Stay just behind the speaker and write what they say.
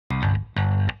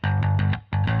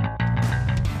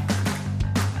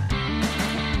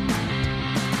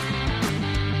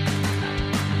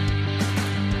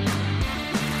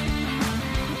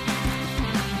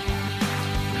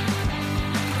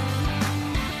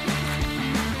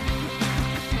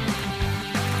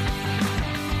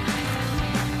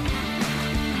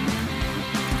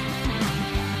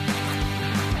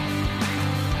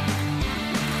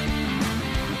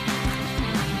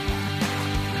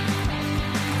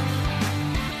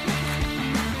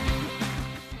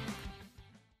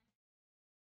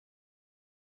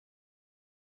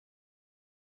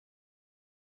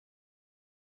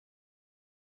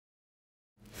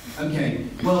Okay,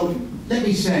 well, let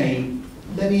me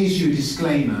issue a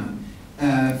disclaimer.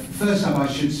 First up, I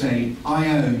should say, I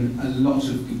own a lot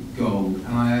of gold, and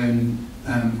I own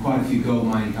quite a few gold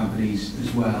mining companies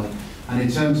as well. And in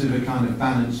terms of a kind of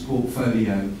balanced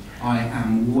portfolio, I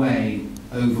am way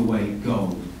overweight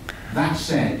gold. That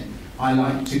said, I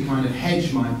like to kind of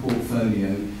hedge my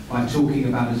portfolio by talking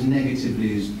about as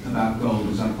negatively about gold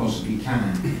as I possibly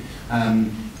can.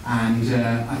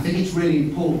 I think it's really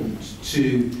important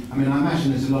to, I mean, I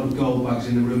imagine there's a lot of gold bugs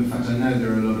in the room. In fact, I know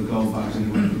there are a lot of gold bugs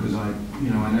in the room because I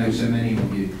know so many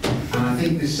of you. And I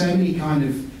think there's so many kind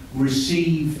of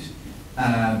received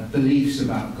beliefs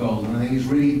about gold, and I think it's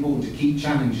really important to keep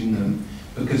challenging them,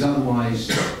 because otherwise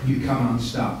you come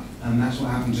unstuck. And that's what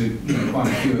happened to quite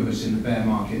a few of us in the bear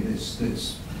market that's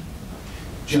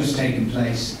just taken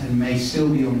place and may still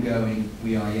be ongoing.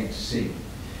 We are yet to see.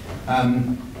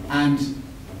 I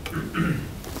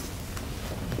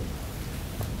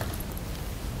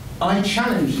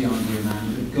challenge the idea,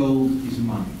 Amanda, that gold is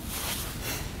money.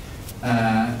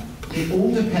 It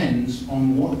all depends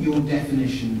on what your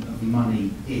definition of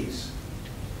money is.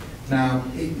 Now,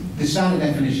 the standard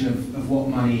definition of what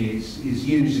money is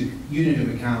unit of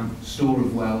account, store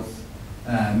of wealth,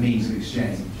 means of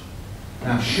exchange.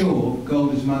 Now, sure,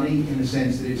 gold is money in the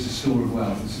sense that it's a store of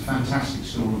wealth. It's a fantastic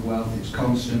store of wealth. It's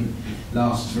constant,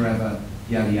 lasts forever,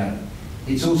 yada yada.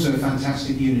 It's also a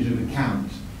fantastic unit of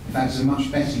account. In fact, it's a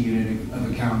much better unit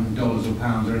of account than dollars or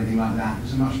pounds or anything like that.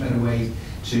 It's a much better way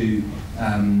to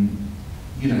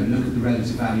look at the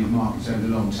relative value of markets over the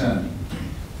long term.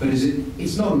 But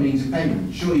it's not a means of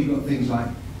payment. Sure, you've got things like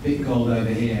Bitgold over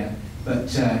here,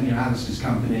 but Alistair's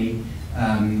company,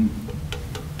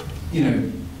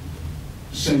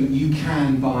 so you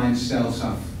can buy and sell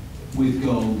stuff with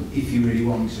gold if you really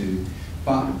want to.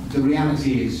 But the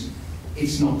reality is,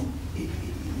 it's not.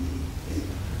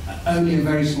 Only a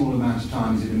very small amount of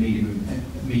time is it a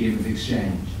medium of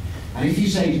exchange. And if you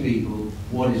say to people,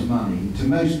 what is money? To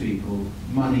most people,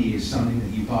 money is something that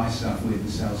you buy stuff with and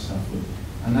sell stuff with.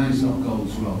 And that is not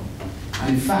gold's role.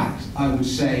 And in fact, I would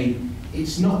say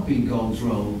it's not been gold's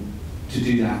role to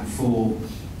do that for,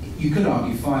 you could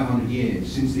argue, 500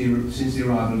 years since the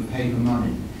arrival of paper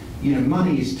money.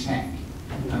 Money is tech.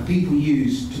 And people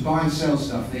to buy and sell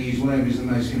stuff, they use whatever is the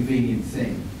most convenient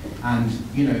thing. And,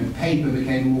 paper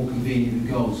became more convenient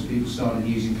than gold, so people started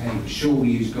using paper. Sure, we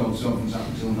used gold sovereigns up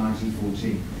until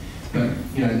 1914. But,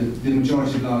 the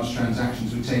majority of large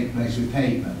transactions would take place with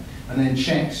paper. And then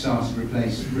checks started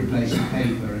replacing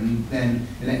paper, and then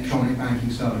electronic banking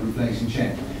started replacing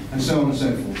check, and so on and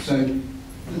so forth. So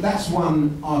that's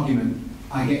one argument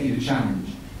I get you to challenge.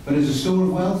 But as a store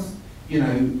of wealth,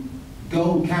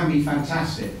 gold can be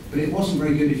fantastic, but it wasn't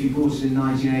very good if you bought it in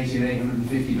 1980 at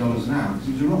 $850 an ounce.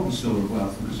 It was a rotten store of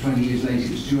wealth, because 20 years later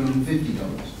it was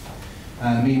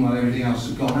 $250. Meanwhile, everything else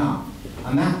had gone up.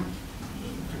 And that,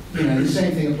 the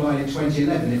same thing applied in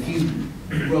 2011. If you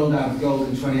rolled out of gold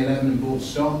in 2011 and bought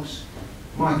stocks,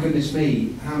 my goodness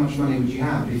me, how much money would you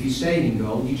have? But if you stayed in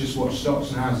gold, you just watched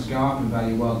stocks and houses go up in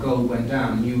value while gold went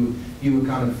down, and you were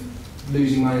kind of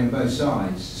losing money on both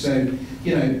sides. So,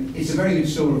 it's a very good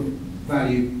store of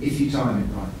value if you time it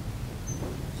right.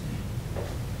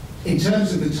 In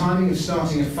terms of the timing of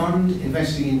starting a fund,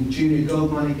 investing in junior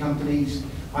gold mining companies,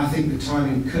 I think the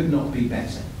timing could not be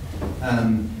better.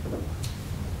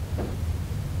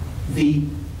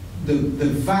 The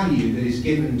value that is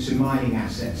given to mining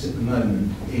assets at the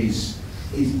moment is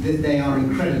that they are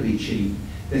incredibly cheap.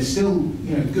 They're still,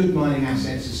 good mining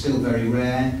assets are still very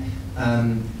rare,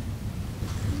 and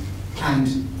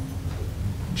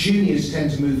juniors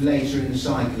tend to move later in the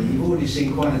cycle. We've already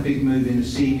seen quite a big move in the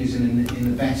seniors and in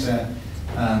the better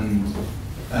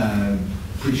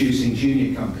producing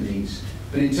junior companies.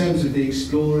 But in terms of the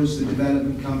explorers, the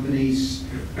development companies,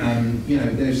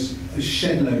 there's a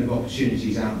shed load of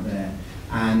opportunities out there,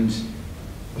 and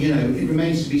it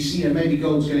remains to be seen. Maybe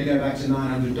gold's going to go back to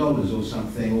 $900 or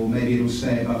something, or maybe it'll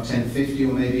stay above 1050,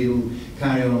 or maybe it'll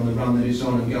carry on the run that it's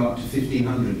on and go up to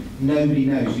 1500. Nobody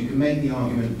knows. You can make the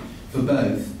argument for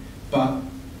both, but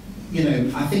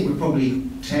I think we're probably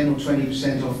 10 or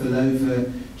 20% off the low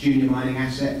for junior mining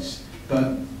assets,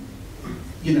 but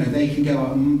they can go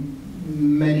up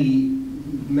many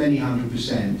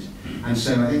 100%. And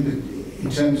so I think that in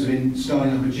terms of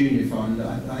starting up a junior fund,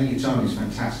 I think your timing is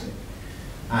fantastic.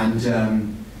 And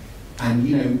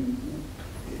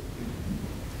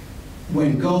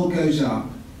when gold goes up,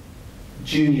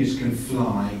 juniors can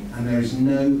fly, and there is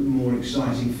no more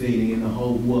exciting feeling in the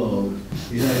whole world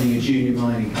is owning a junior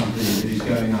mining company that is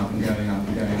going up and going up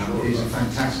and going up. It is a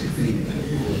fantastic feeling.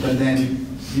 But then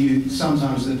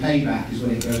sometimes the payback is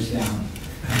when it goes down.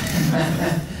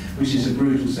 which is a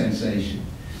brutal sensation.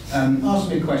 Ask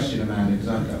me a question, Amanda, because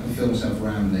I can feel myself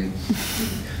rambling.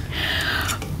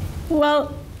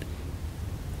 Well,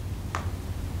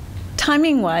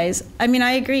 timing-wise, I mean,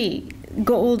 I agree.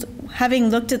 Gold, having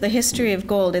looked at the history of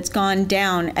gold, it's gone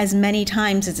down as many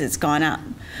times as it's gone up.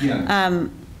 Yeah.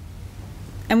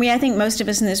 And I think most of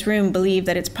us in this room believe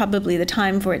that it's probably the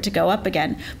time for it to go up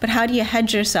again. But how do you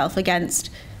hedge yourself against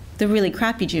the really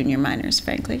crappy junior miners,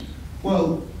 frankly?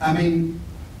 Well, I mean,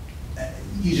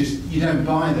 you don't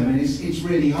buy them, and it's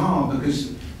really hard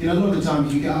because, you know, a lot of the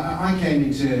times I came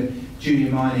into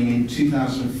junior mining in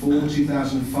 2004,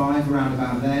 2005, around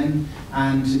about then,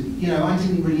 and, you know, I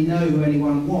didn't really know who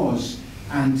anyone was,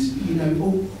 and, you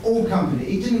know, all company,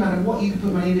 it didn't matter what, you could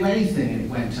put money into anything and it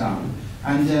went up.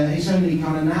 And it's only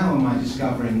kind of now am I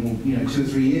discovering, you know, 2 or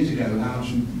 3 years ago, how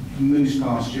much moose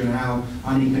pasture and how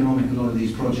uneconomic a lot of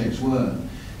these projects were.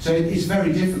 So it's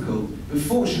very difficult, but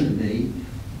fortunately,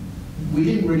 we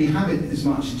didn't really have it as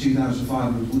much in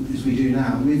 2005 as we do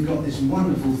now. We've got this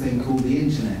wonderful thing called the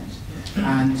internet,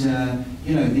 and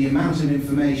you know, the amount of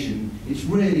information, it's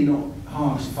really not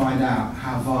hard to find out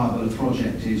how viable a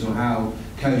project is or how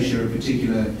kosher a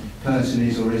particular person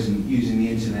is or isn't using the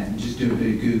internet, and just do a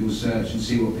bit of Google search and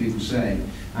see what people say.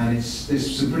 And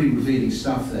there's some pretty revealing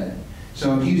stuff there.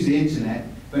 So I've used the internet,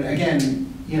 but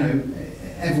again, you know,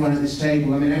 everyone at this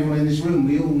table, I mean, everyone in this room,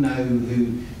 we all know who,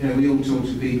 you know, we all talk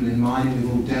to people in mining,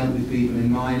 we've all dealt with people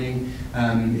in mining.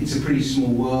 It's a pretty small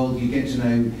world. You get to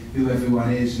know who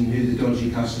everyone is and who the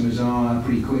dodgy customers are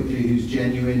pretty quickly, who's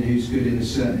genuine, who's good in a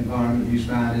certain environment, who's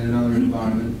bad in another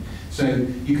environment. So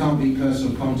you can't beat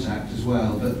personal contact as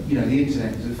well, but you know, the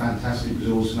internet is a fantastic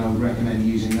resource and I would recommend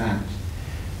using that.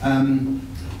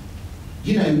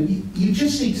 You know, you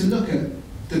just need to look at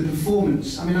the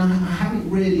performance. I mean, I haven't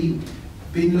really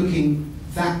been looking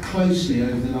that closely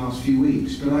over the last few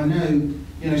weeks, but I know,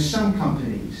 you know, some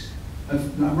companies, like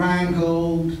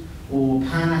Randgold or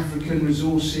Pan-African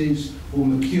Resources or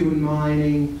McEwen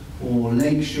Mining or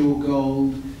Lakeshore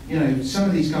Gold, you know, some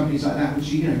of these companies like that, which,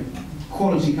 you know,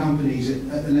 quality companies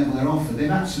at the level they're offered,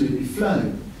 they've absolutely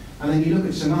flown. And then you look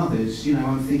at some others, you know,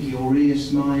 I'm thinking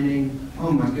Aureus Mining,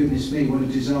 oh my goodness me, what a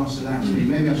disaster that would be.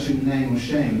 Maybe I shouldn't name or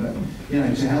shame, but, you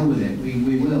know, to hell with it,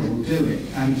 we'll do it.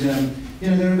 And, you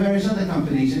know, there are various other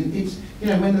companies, and it's, you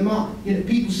know, when you know,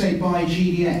 people say buy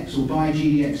GDX or buy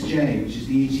GDXJ, which is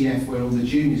the ETF where all the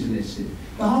juniors are listed,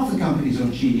 but half the companies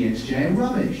on GDXJ are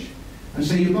rubbish. And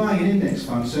so you're buying an index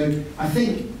fund. So I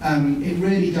think it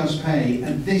really does pay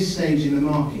at this stage in the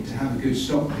market to have a good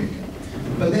stock picker.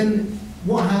 But then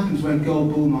what happens when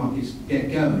gold bull markets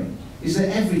get going is that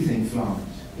everything flies,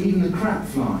 even the crap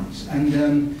flies.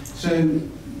 And so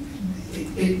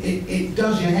it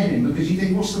does your head in, because you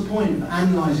think, what's the point of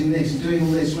analysing this and doing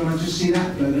all this when I just see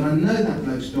that bloke and I know that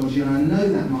bloke's dodgy and I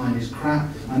know that mine is crap,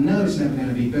 I know it's never going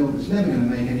to be built, it's never going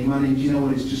to make any money, and do you know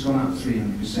what, it's just gone up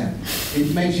 300%.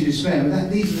 It makes you despair, but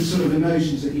these are the sort of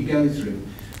emotions that you go through.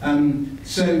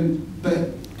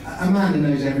 But Amanda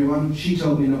knows everyone. She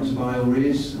told me not to buy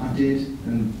Aureus, I did,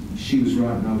 and she was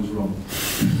right and I was wrong.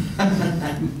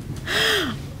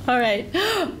 All right,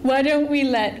 why don't we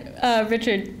let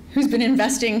Richard, who's been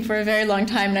investing for a very long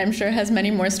time and I'm sure has many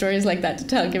more stories like that to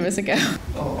tell, give us a go.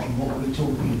 On what we're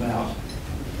talking about.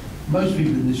 Most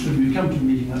people in this room who come to a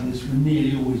meeting like this were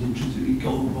nearly always interested in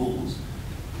gold bulls,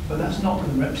 but that's not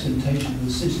the representation of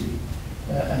the city.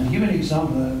 And to give an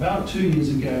example, about 2 years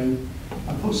ago,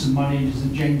 I put some money into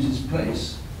St James's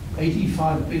Place,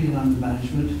 85 billion under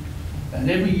management, and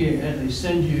every year they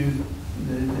send you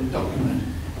the document.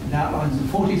 It outlines the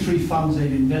 43 funds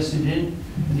they've invested in,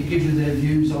 and it gives you their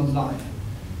views on life.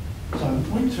 So I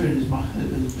went through it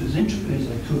as intricately as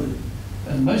I could.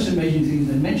 And the most amazing thing is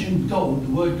they mentioned gold,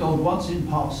 the word gold, once in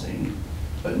passing,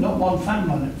 but not one fund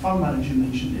manager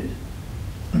mentioned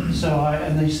it. So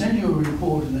and they send you a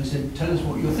report and they said, tell us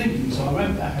what you're thinking. So I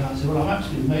went back and I said, well, I'm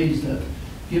absolutely amazed that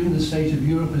given the state of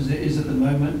Europe as it is at the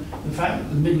moment, the fact that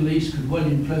the Middle East could well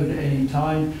implode at any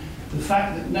time, the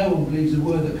fact that no one believes a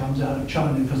word that comes out of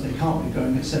China because they can't be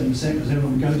growing at 7% because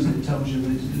everyone goes and it tells you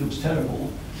that it looks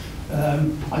terrible.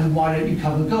 I said, why don't you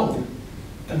cover gold?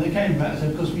 And they came back and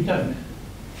said, because we don't.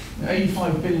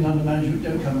 85 billion under management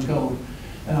don't cover gold.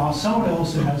 And someone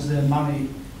else who has their money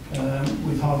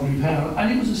with Hardly Repair,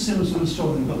 and it was a similar sort of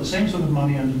story. They've got the same sort of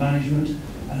money under management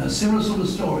and a similar sort of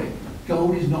story.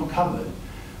 Gold is not covered.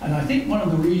 And I think one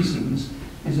of the reasons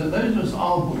is that those of us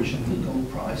are bullish on the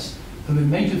gold price have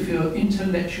been made to feel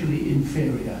intellectually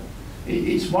inferior.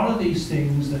 It's one of these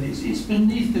things that it's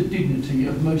beneath the dignity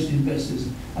of most investors,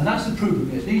 and that's the proof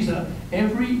of it. These are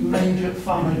every major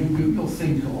fund manager group you'll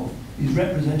think of is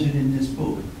represented in this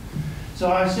book.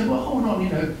 So I said, well, hold on, you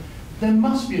know, there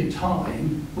must be a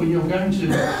time when you're going to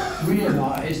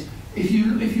realise, if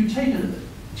you take it,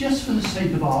 just for the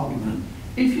sake of argument,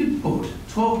 if you put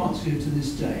 12 months ago to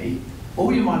this day,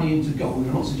 all your money into gold,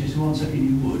 I'm not suggesting 1 second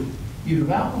you would, you'd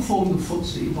have outperformed the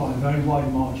FTSE by a very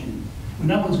wide margin. Well,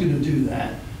 no one's going to do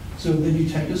that. So then you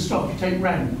take a stock, you take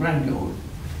Rand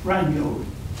Gold,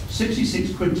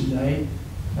 66 quid today,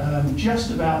 just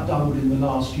about doubled in the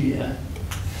last year,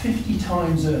 50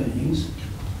 times earnings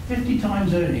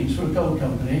for a gold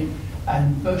company,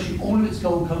 and virtually all of its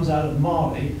gold comes out of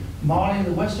Mali. Mali in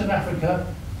the west of Africa,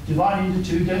 divided into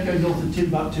two, don't go north of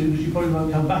Timbuktu because you probably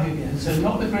won't come back again. So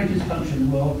not the greatest country in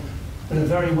the world, but a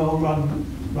very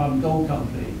well-run gold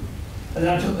company. And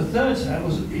then I took the third step,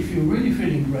 was if you're really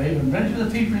feeling brave, and many of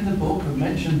the people in the book have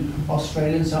mentioned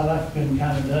Australia, South Africa and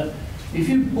Canada, if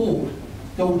you bought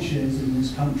gold shares in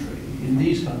this country, in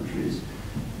these countries,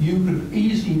 you could have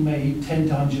easily made 10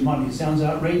 times your money. It sounds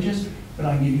outrageous, but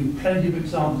I can give you plenty of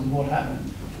examples of what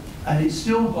happened. And it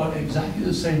still got exactly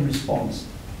the same response.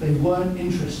 They weren't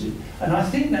interested. And I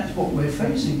think that's what we're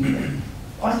facing here.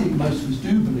 I think most of us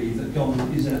do believe that gold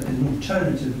is an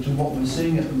alternative to what we're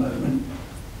seeing at the moment,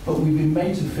 but we've been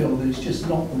made to feel that it's just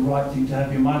not the right thing to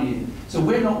have your money in. So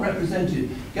we're not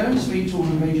represented. Go and speak to all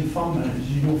the major fund managers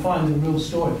and you'll find the real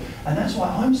story. And that's why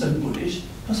I'm so bullish,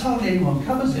 because hardly anyone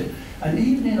covers it. And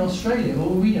even in Australia, well,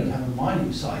 we don't have a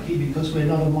mining psyche because we're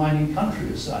not a mining country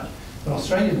as such. But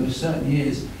Australia most certainly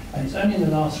is. And it's only in the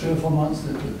last 3 or 4 months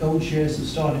that the gold shares have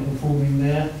started performing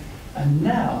there. And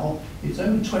now it's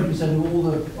over 20%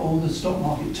 of all the stock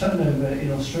market turnover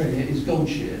in Australia is gold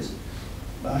shares.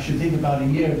 I should think about a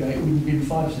year ago, it would have been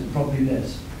 5%, probably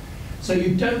less. So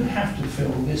you don't have to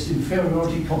feel this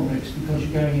inferiority complex because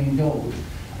you're going in gold.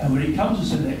 And when it comes to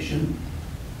selection,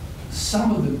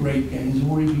 some of the great gains have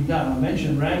already been done. I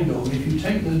mentioned Rand Gold. If you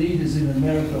take the leaders in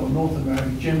America or North America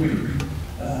generally,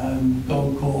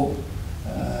 Goldcorp,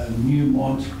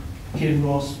 Newmont,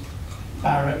 Kinross,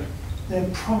 Barrick, they're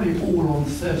probably all on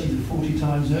 30 to 40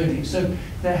 times earnings. So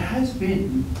there has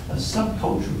been a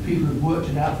subculture of people who have worked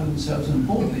it out for themselves and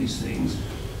bought these things.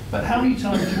 But how many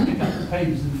times do you pick up the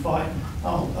papers and find,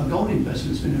 oh, a gold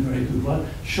investment's been a very good one.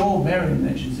 Shaw Merriam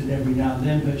mentions it every now and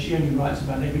then, but she only writes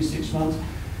about every 6 months.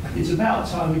 It's about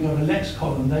time we got a Lex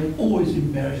column. They've always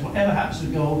been bearish. Whatever happens to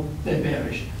gold, they're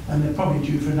bearish. And they're probably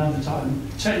due for another time,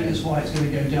 telling us why it's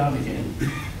going to go down again.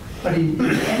 But in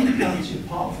any currency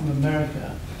apart from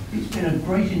America, it's been a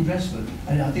great investment,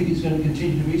 and I think it's going to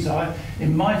continue to be so.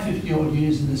 In my 50-odd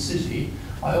years in the city,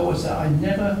 I always say I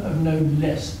never have known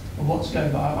less of what's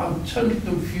going on. I'm totally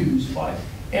confused by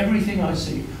everything I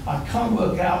see. I can't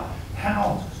work out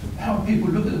how people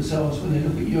look at themselves when they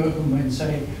look at Europe and when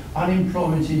say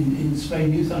unemployment in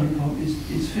Spain, youth unemployment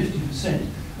is 50%,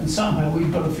 and somehow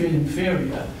we've got to feel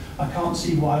inferior. I can't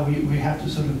see why we have to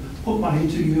sort of put money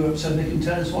into Europe so they can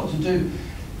tell us what to do.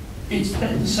 It's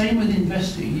the same with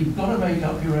investing. You've got to make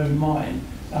up your own mind.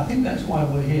 I think that's why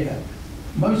we're here.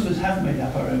 Most of us have made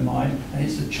up our own mind, and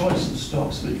it's the choice of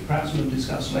stocks, which perhaps we'll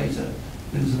discuss later,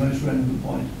 that is the most relevant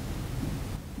point.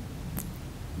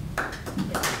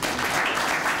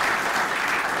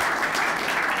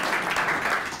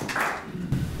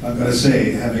 I've got to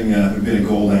say, having been a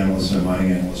gold analyst and a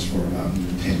mining analyst for about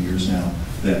 10 years now,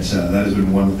 that has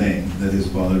been one thing that has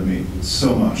bothered me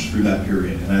so much through that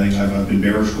period. And I think I've been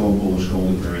bearish gold, bullish gold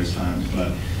at various times,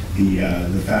 but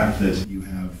the fact that you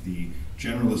have the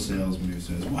generalist salesman who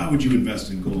says, why would you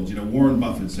invest in gold? You know, Warren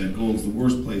Buffett said gold's the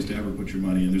worst place to ever put your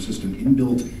money in. There's just an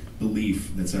inbuilt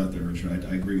belief that's out there, Richard.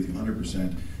 I agree with you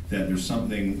 100%, that there's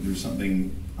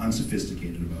something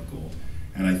unsophisticated about gold.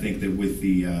 And I think that with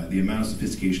the amount of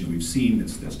sophistication that we've seen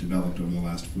that's developed over the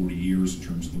last 40 years in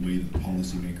terms of the way that the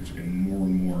policymakers are getting more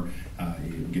and more,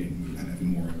 having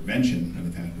more intervention than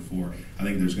they've had before, I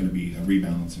think there's going to be a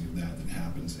rebalancing of that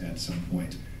happens at some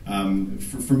point.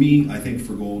 For me, I think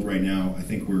for gold right now, I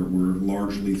think we're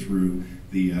largely through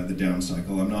the down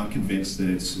cycle. I'm not convinced that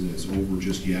it's over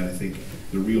just yet. I think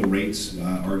the real rates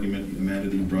argument, Amanda,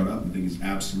 that you brought up, I think is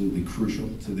absolutely crucial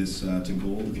to this to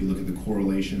gold. If you look at the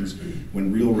correlations,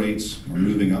 when real rates are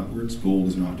moving upwards, gold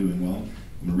is not doing well.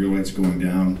 When real rates are going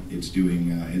down, it's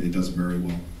doing it does very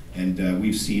well. And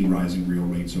we've seen rising real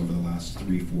rates over the last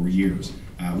 3-4 years.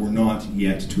 We're not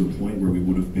yet to a point where we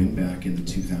would have been back in the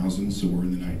 2000s, so we're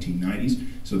in the 1990s.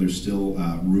 So there's still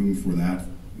room for that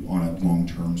on a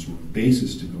long-term sort of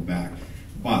basis to go back.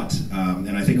 But,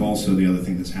 and I think also the other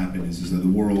thing that's happened is that the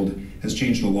world has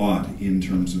changed a lot in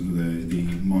terms of the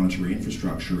monetary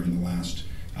infrastructure in the last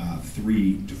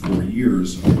 3 to 4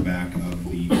 years on the back of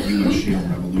the U.S. shale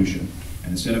revolution.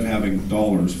 And instead of having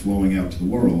dollars flowing out to the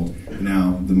world,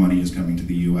 now the money is coming to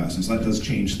the US. And so that does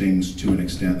change things to an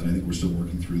extent that I think we're still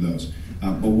working through those.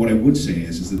 But what I would say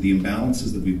is that the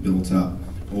imbalances that we've built up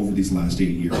over these last 8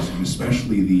 years, and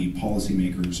especially the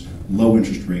policymakers' low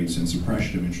interest rates and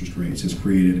suppression of interest rates, has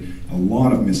created a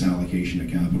lot of misallocation of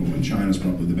capital. And China is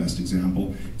probably the best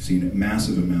example. You've seen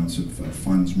massive amounts of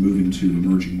funds moving to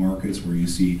emerging markets where you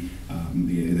see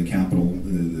the capital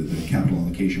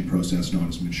allocation process not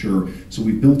as mature. So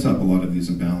we've built up a lot of these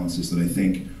imbalances that I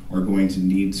think are going to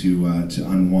need to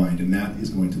unwind, and that is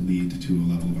going to lead to a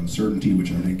level of uncertainty,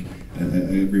 which I think I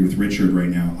agree with Richard right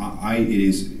now. It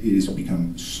is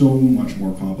become so much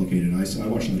more complicated. I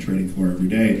watch on the trading floor every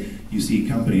day. You see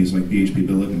companies like BHP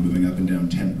Billiton moving up and down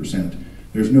 10%.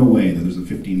 There's no way that there's a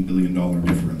 $15 billion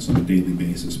difference on a daily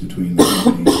basis between the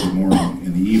companies, the morning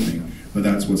and the evening. But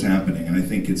that's what's happening, and I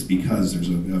think it's because there's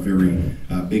a very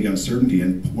big uncertainty,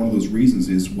 and one of those reasons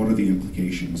is what are the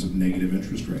implications of negative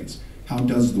interest rates? How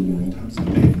does the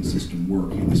banking system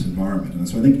work in this environment? And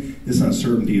so I think this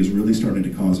uncertainty is really starting to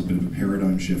cause a bit of a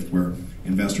paradigm shift where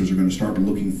investors are going to start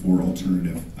looking for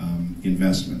alternative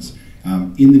investments.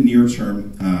 In the near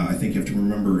term, I think you have to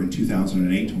remember in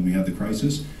 2008 when we had the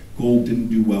crisis, gold didn't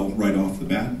do well right off the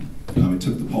bat. It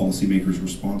took the policymakers'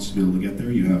 response to be able to get there.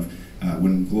 You have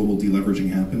when global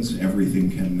deleveraging happens,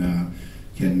 everything can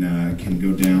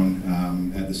go down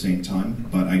at the same time.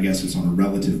 But I guess it's on a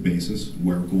relative basis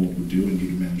where gold would do, and you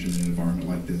can imagine in an environment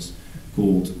like this,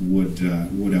 gold would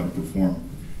outperform.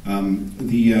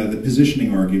 The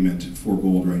positioning argument for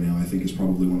gold right now, I think, is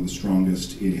probably one of the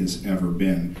strongest it has ever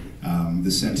been.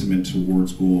 The sentiment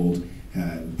towards gold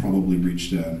probably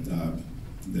reached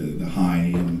the high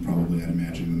in probably, I'd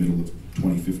imagine, in the middle of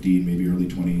 2015, maybe early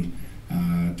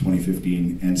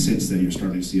 2015, and since then you're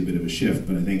starting to see a bit of a shift,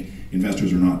 but I think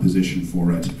investors are not positioned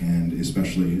for it, and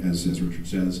especially, as Richard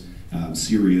says,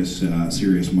 serious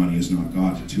money has not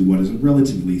got to what is a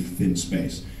relatively thin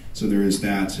space. So there is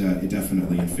that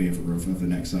definitely in favor of the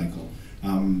next cycle.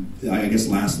 I guess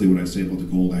lastly what I'd say about the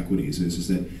gold equities is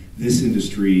that this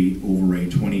industry over a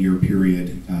 20-year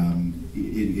period,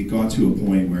 it got to a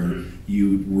point where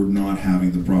you were not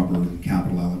having the proper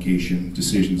capital allocation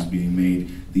decisions being made.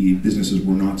 The businesses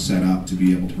were not set up to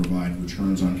be able to provide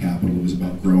returns on capital. It was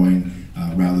about growing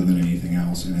rather than anything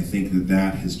else. And I think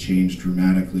that has changed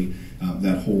dramatically.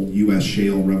 That whole U.S.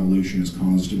 shale revolution has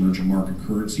caused emerging market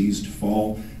currencies to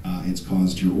fall. It's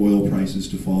caused your oil prices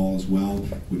to fall as well,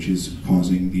 which is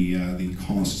causing the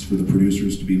costs for the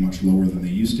producers to be much lower than they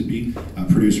used to be.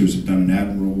 Producers have done an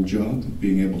admirable job of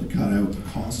being able to cut out the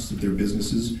costs of their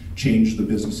businesses, change the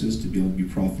businesses to be able to be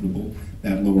profitable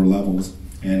at lower levels.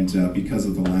 And because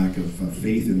of the lack of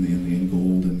faith in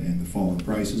gold and the fall in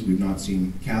prices, we've not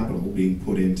seen capital being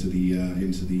put into the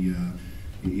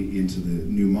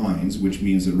new mines, which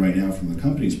means that right now, from the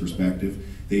company's perspective,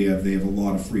 they have a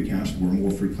lot of free cash flow, or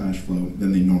more free cash flow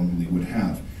than they normally would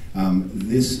have.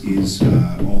 This is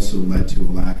also led to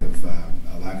a lack of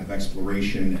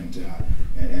exploration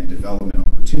and development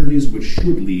opportunities, which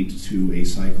should lead to a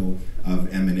cycle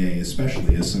of M&A,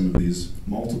 especially as some of these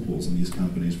multiples in these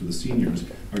companies for the seniors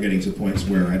are getting to points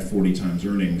where at 40 times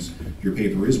earnings, your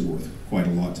paper is worth quite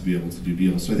a lot to be able to do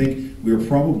deals. So I think we're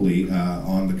probably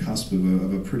on the cusp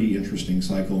of a pretty interesting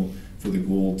cycle for the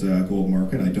gold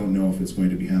market. I don't know if it's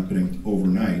going to be happening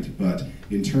overnight, but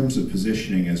in terms of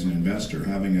positioning as an investor,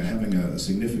 having a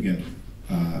significant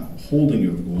holding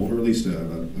of gold, or at least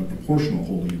a proportional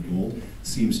holding of gold,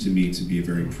 seems to me to be a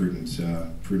very prudent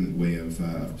way of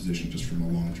positioning just from a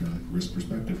long-term risk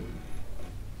perspective.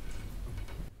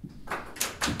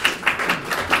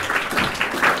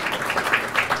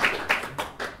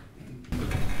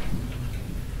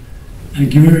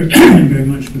 Thank you very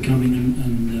much for coming,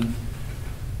 and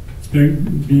it's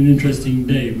been an interesting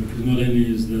day, because not only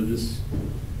is there this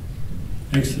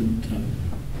excellent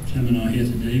seminar here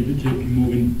today, but JP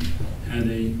Morgan had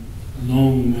a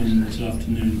long one this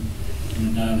afternoon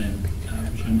in the dial-in,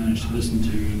 which I managed to listen to,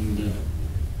 and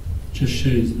just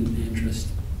shows that the interest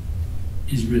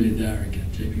is really there again.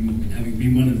 JP Morgan, having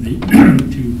been one of the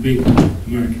two big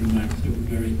American banks that were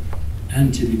very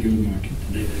anti the gold market,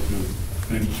 today they've gone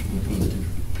very much more positive.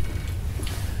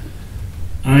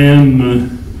 I am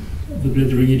the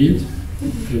blithering idiot,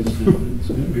 because that's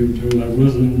what we were told I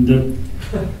was, and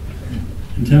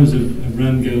in terms of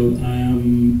Randgold, I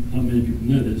am, not many people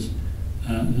know this,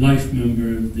 life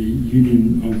member of the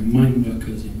Union of Mine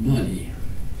Workers in Mali.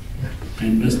 I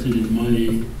invested in Mali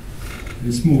in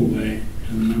a small way,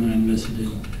 and then I invested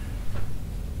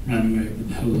ran away with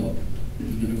the whole lot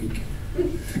within a week.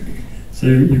 So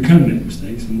you can make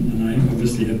mistakes, and I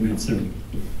obviously have made several.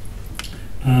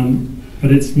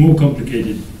 But it's more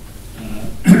complicated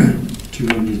to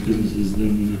run these businesses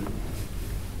than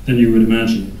you would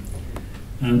imagine.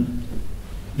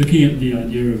 Looking at the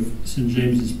idea of St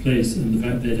James's Place and the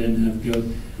fact they don't have gold,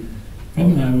 the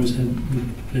problem I always had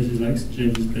with places like St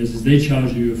James's Place is they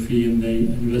charge you a fee and they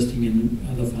are investing in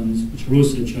other funds which are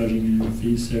also charging you a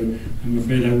fee, so I'm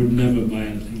afraid I would never buy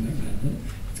anything like that.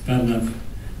 It's bad enough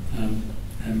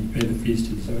having to pay the fees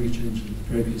to the stock exchange and the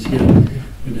brokers here,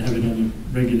 but to have it on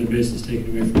a regular basis taken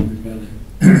away from you by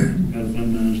the fund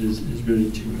managers is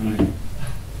really too high.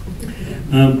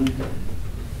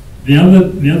 The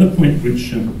other point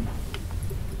which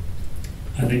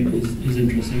I think is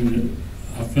interesting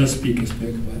that our first speaker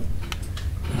spoke about,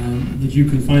 that you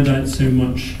can find out so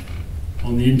much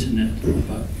on the internet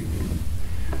about people.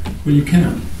 Well, you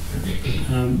can,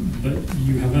 but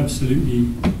you have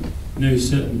absolutely no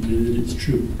certainty that it's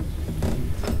true.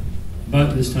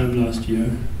 About this time last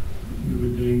year, we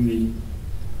were doing the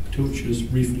tortuous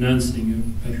refinancing of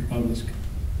Petropavlovsk.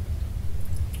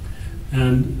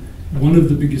 And one of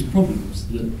the biggest problems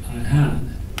that I had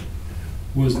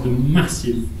was the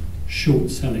massive short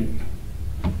selling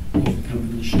of the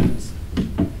company's shares.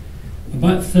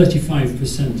 About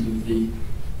 35% of the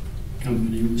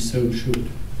company was sold short.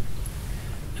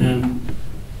 And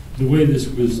the way this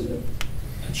was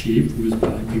achieved was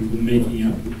by people making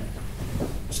up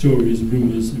stories,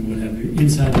 rumours and what have you,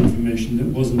 inside information that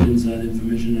wasn't inside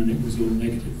information, and it was all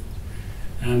negative.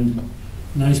 And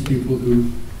nice people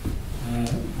who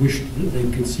wished that they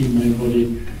could see my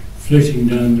body floating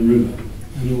down the river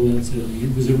and all that sort of thing.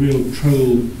 It was a real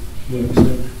troll work.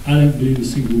 So I don't believe a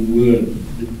single word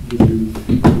that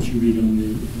you read on the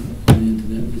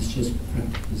internet. It's just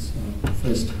crap, as our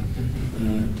first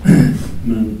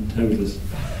man told us.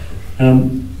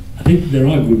 I think there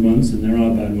are good ones and there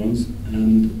are bad ones,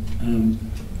 and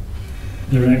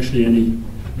there are actually only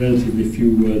relatively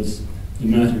few words that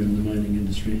matter in the mining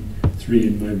industry. 3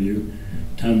 in my view: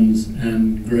 tons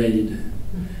and grade.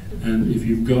 And if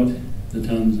you've got the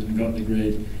tons and got the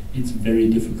grade, it's very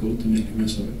difficult to make a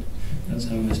mess of it. That's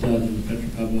how I started in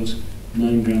Petropavlovsk,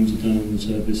 9 grams a ton on the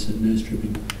surface and no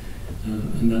stripping,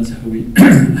 and that's how we've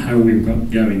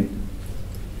got going.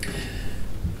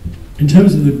 In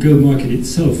terms of the gold market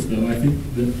itself, though, I think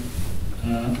that,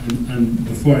 and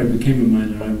before I became a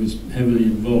miner, I was heavily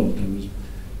involved. I was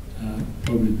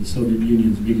probably the Soviet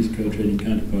Union's biggest gold trading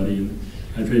counterparty, and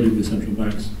I traded with central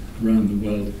banks around the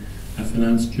world. I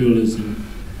financed jewelers in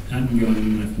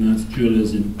Angon, I financed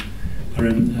jewelers in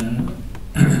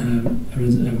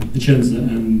Vicenza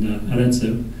and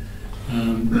Arezzo,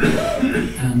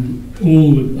 and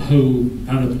all the whole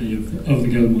panoply of the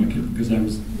gold market, because I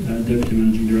was deputy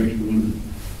managing director of one of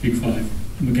the big 5,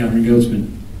 Mocatta and Goldsmid.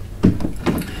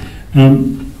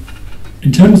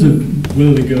 In terms of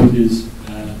whether the gold is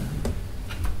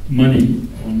money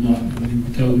or not, we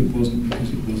were told it wasn't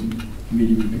because it wasn't a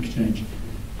medium of exchange.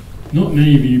 Not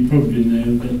many of you probably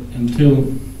know that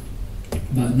until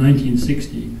about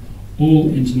 1960, all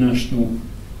international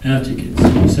air tickets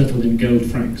were settled in gold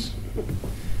francs.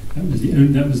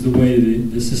 That was the way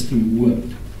the system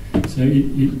worked. So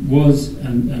it was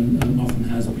and often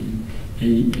has been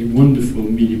a wonderful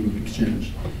medium of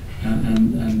exchange,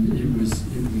 and it was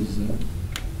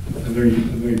a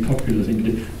very popular thing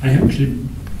to do. I actually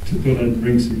thought I'd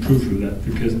bring some proof of that,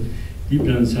 because deep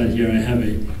down inside here I have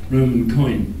a Roman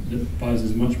coin that buys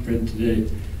as much bread today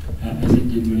as it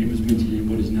did when it was minted in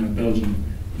what is now Belgium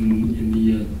in the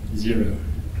year 0,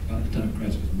 about the time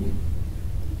Christ was born.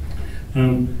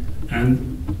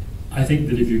 And I think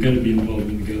that if you're going to be involved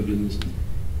in the gold business,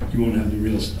 you want to have the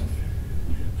real stuff.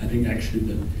 I think actually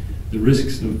that the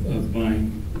risks of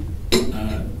buying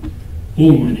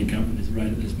all mining companies right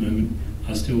at this moment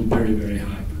are still very, very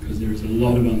high, because there is a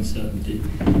lot of uncertainty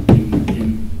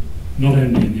in not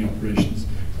only in the operations,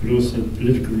 but also the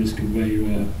political risk of where you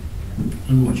are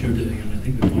and what you're doing. And I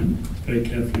think the point is very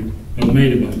carefully well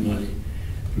made about Mali,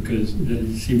 because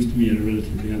it seems to me a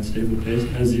relatively unstable place,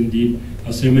 as indeed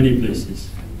are so many places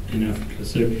in Africa.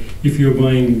 So if you're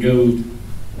buying gold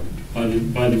by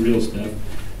the real stuff,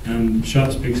 and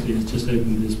Sharps Bixley has just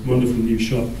opened this wonderful new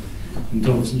shop on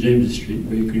top of St James's Street,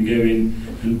 where you can go in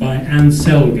and buy and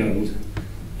sell gold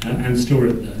and store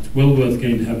it there. It's well worth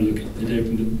going to have a look at. It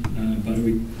opened about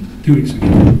 2 weeks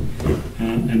ago,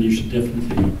 and you should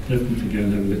definitely go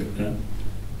and have a look at that.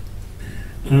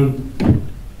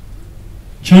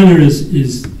 China is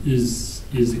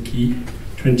the key.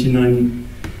 29%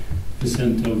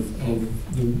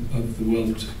 of the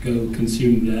world's gold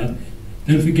consumed there.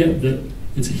 Don't forget that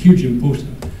it's a huge importer,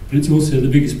 but it's also the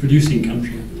biggest producing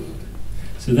country in the world.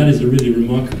 So that is a really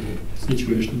remarkable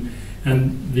situation.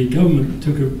 And the government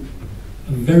took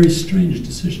a very strange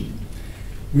decision,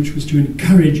 which was to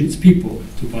encourage its people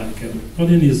to buy gold. Not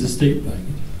only is the state buying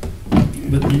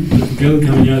it, but the gold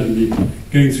coming out of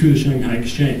going through the Shanghai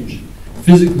exchange,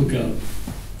 physical gold,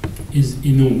 is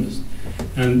enormous.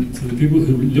 And so the people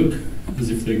who look as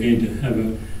if they're going to have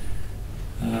a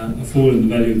fall in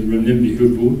the value of the renminbi who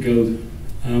have bought gold,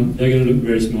 they're going to look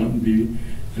very smart and be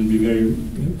very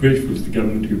grateful to the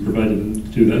government who provided them to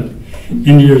do that.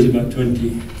 India is about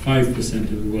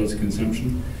 25% of the world's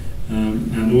consumption,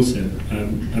 and also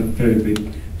a very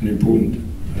big and important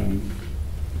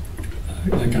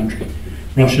country.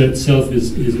 Russia itself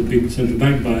is a big central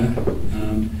bank buyer.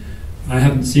 I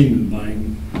haven't seen them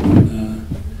buying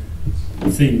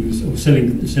things or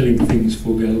selling things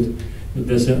for gold, but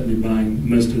they're certainly buying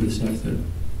most of the stuff that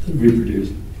we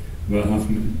produce, about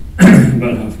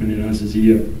 500,000 ounces a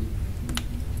year.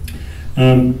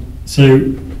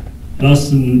 So,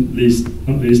 last and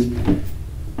not least,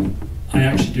 I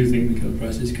actually do think the gold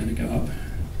price is going to go up.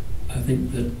 I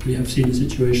think that we have seen a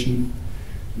situation,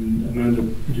 and Amanda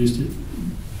produced it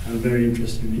very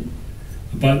interestingly,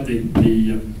 about the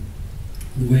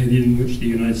way in which the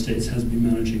United States has been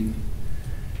managing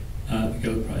the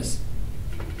gold price.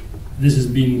 This has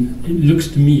been, it looks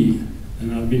to me,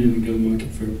 and I've been in the gold market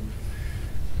for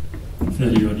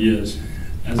 30 odd years,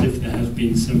 as if there has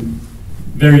been some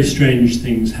very strange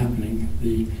things happening.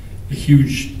 The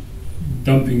huge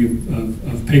dumping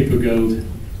of paper gold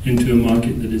into a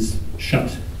market that is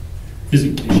shut,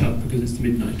 physically shut because it's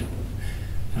midnight,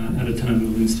 at a time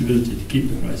of instability to keep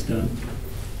the price down.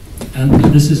 And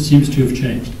this seems to have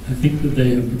changed. I think that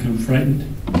they have become frightened.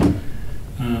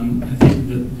 I think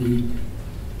that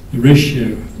the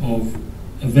ratio of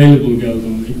available gold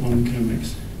on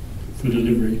COMEX for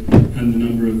delivery and the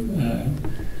number of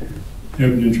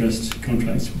open interest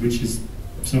contracts, which is,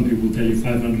 some people will tell you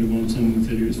 500 to 1, some will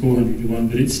tell you it's 400 to 1,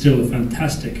 but it's still a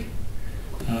fantastic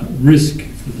risk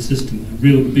for the system, a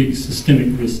real big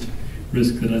systemic risk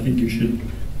that I think you should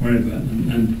worry about.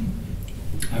 And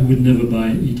I would never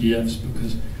buy ETFs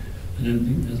because I don't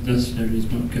think there's necessarily as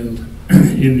much gold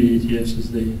in the ETFs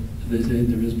as they say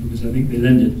there is, because I think they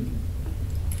lend it.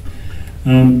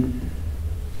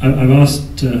 I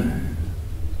asked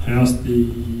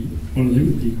one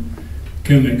of the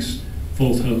COMEX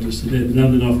vault holders today, the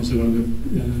London office of one of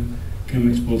the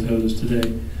COMEX vault holders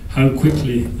today, how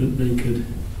quickly that they could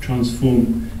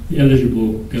transform the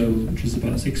eligible gold, which is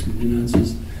about 6 million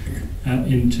ounces,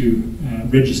 into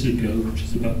registered gold, which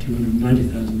is about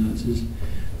 290,000 ounces.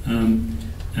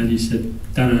 And he said,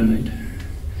 dynamite,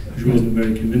 which wasn't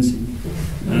very convincing.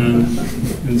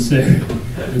 And so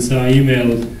I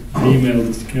emailed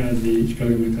the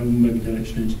Chicago Mercantile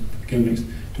Exchange, COMEX,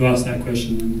 to ask that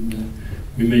question, and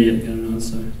we may yet get an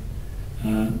answer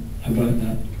about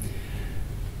that.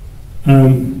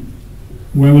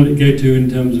 Where will it go to in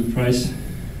terms of price?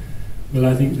 Well,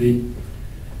 I think the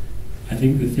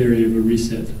theory of a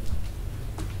reset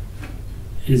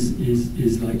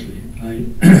is likely.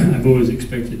 I've always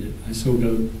expected it. I saw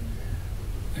gold.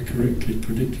 I correctly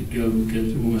predicted gold would get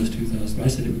to almost 2,000. I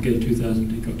said it would get to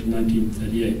 2,000. It got to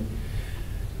 1938,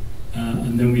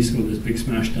 and then we saw this big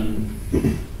smash down.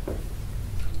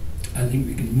 I think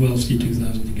we can well see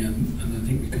 2,000 again, and I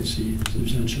think we could see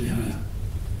substantially higher.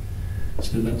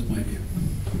 So that's my view.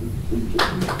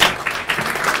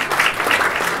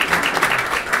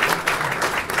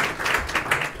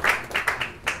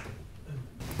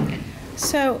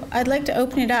 So I'd like to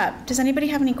open it up. Does anybody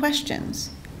have any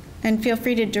questions? And feel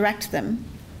free to direct them.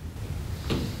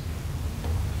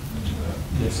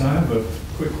 Yes, I have a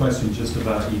quick question just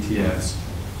about ETFs.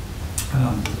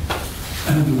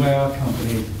 And the way our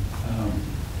company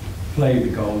play the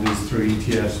gold is through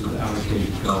ETFs with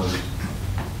allocated gold.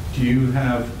 Do you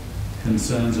have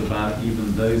concerns about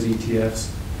even those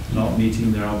ETFs not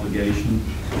meeting their obligation?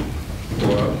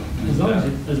 Or as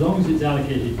long as it's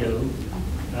allocated gold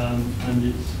and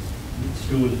it's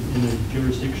stored in a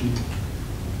jurisdiction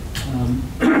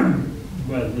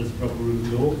where there's a proper rule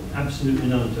of law, absolutely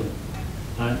none at all.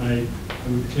 I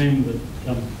would claim that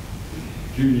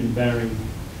Julian Baring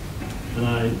and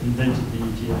I invented the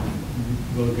ETF.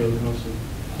 World Gold Council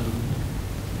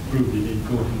proved it in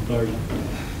court in Florida.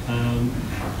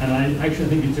 And I actually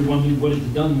think it's what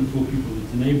it's done for people.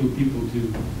 It's enabled people who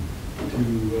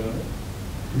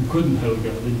couldn't hold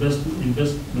gold,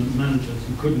 investment managers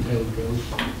who couldn't hold gold,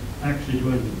 actually to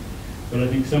own them. But I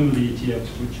think some of the ETFs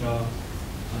which are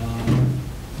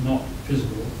not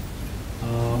physical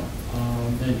are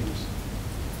dangerous.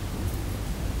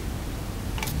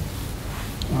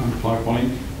 Clive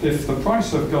Bonny. If the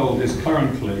price of gold is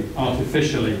currently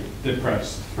artificially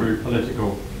depressed through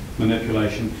political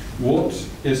manipulation. What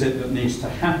is it that needs to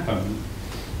happen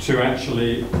to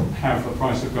actually have the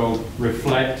price of gold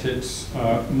reflect its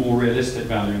more realistic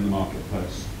value in the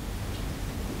marketplace?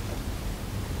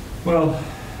 Well,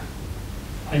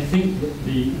 I think that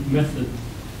the method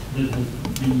that has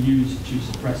been used to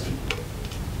suppress it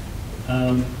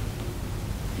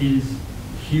is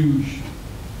huge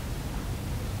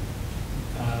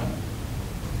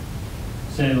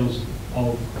sales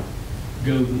of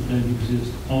gold that don't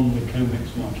exist on the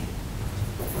COMEX market,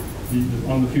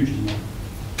 on the futures market.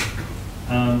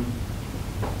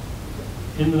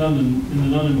 In the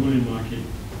London bullion market,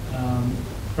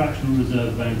 fractional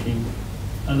reserve banking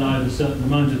allowed a certain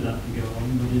amount of that to go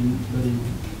on, but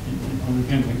on the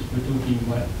COMEX we're talking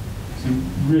about some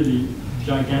really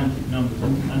gigantic numbers.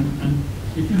 And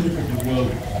if you look at the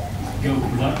world gold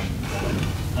production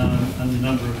and the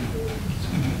number of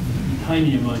the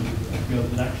tiny amount of gold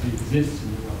that actually exists in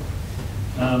the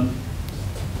world,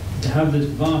 to have this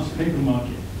vast paper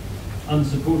market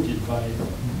unsupported by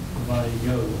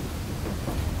gold,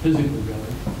 physical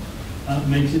gold,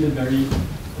 makes it a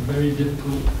very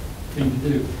difficult thing to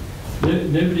do.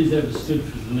 Nobody's ever stood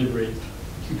for delivery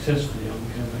successfully on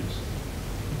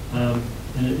COMEX.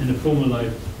 In a former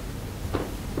life,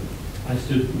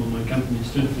 my company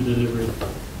stood for delivery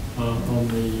on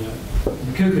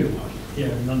the cocoa market here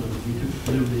in London. We took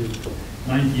delivery of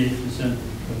 98%,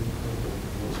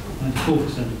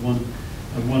 94%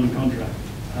 of one contract.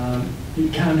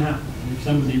 It can happen. If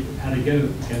somebody had a go at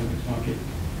the COMEX market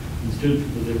and stood for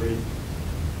delivery,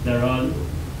 there are,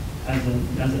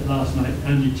 as at last night,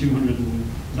 only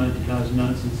 290,000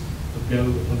 ounces of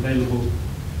gold available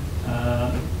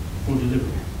for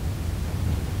delivery.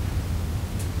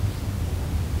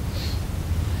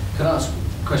 Can I ask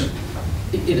a question?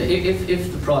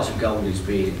 If the price of gold is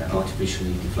being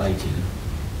artificially deflated,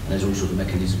 and there's all sorts of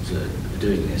mechanisms that are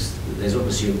doing this, there's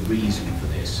obviously a reason for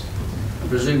this. And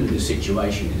presumably the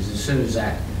situation is, as soon as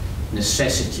that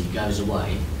necessity goes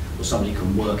away, or somebody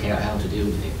can work out how to deal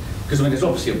with it, because I mean there's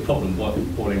obviously a problem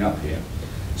boiling up here.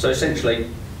 So essentially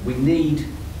we need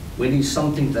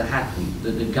something to happen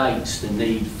that negates the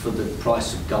need for the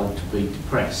price of gold to be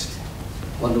depressed.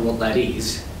 Wonder what that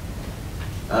is.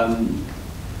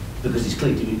 Because it's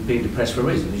clearly being depressed for a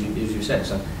reason, as you said.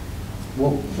 So,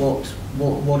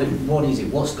 what is it?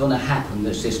 What's going to happen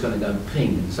that's just going to go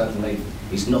ping and suddenly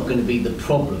it's not going to be the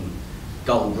problem,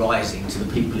 gold rising, to the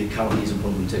people it currently is a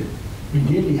problem to? We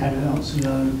nearly had an answer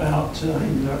about, I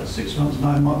think about 6 months,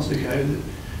 9 months ago, that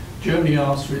Germany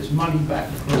asked for its money back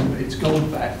its gold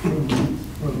back from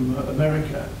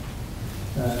America.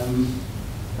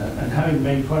 And having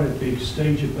made quite a big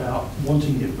stage about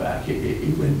wanting it back,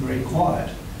 it went very quiet.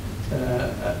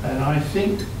 And I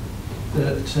think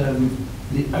that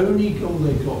the only gold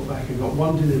they got back, they got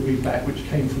one delivery back, which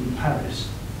came from Paris.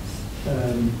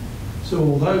 So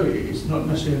although it's not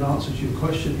necessarily an answer to your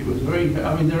question, it was very,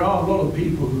 I mean, there are a lot of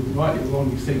people who rightly or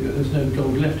wrongly think that there's no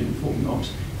gold left in Fort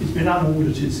Knox. It's been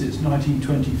unaudited since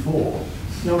 1924.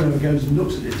 No one ever goes and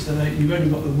looks at it, so you've only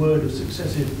got the word of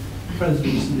successive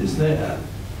presidents and it's there.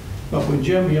 But when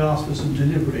Germany asked for some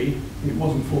delivery, it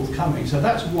wasn't forthcoming. So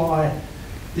that's why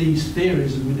these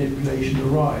theories of manipulation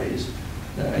arise.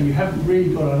 And you haven't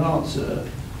really got an answer,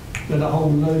 but a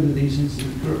whole load of these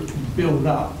incidents build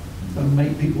up and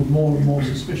make people more and more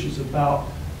suspicious about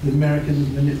the Americans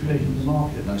manipulating the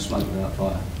market. No smoke without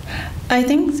fire. I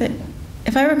think that,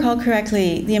 if I recall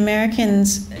correctly, the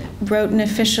Americans wrote an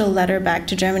official letter back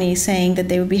to Germany saying that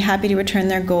they would be happy to return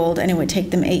their gold and it would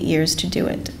take them 8 years to do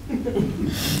it.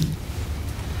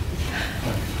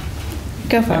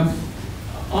 Go for it.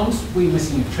 Aren't we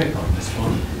missing a trick on this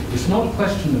one? It's not a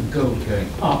question of gold going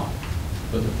up,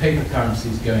 but the paper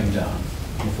currencies going down.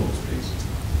 Your thoughts, please.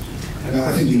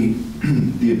 I think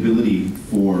the ability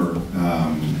for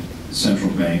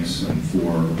central banks and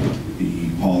for the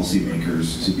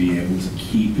policymakers to be able to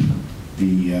keep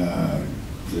the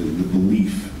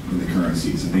belief in the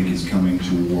currencies, I think, is coming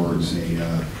towards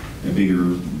a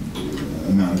bigger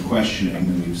amount of questioning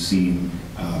than we've seen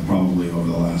probably over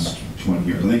the last 20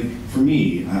 years. I think, for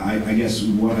me, I guess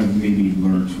what I've maybe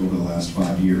learned over the last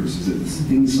 5 years is that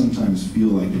things sometimes feel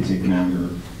like they take longer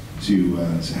to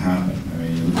happen. I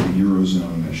mean, you look at the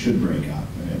Eurozone that should break up,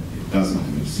 and it doesn't,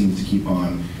 and it seems to keep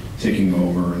on ticking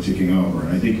over and ticking over.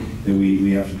 And I think that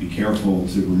we have to be careful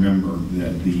to remember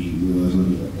that there's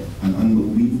an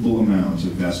unbelievable amount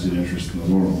of vested interest in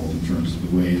the world in terms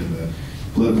of the way that the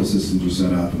political systems are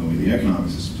set up and the way the economic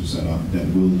systems are set up that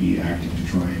will be acting to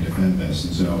try and defend this.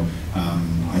 And so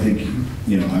I think,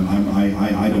 you know,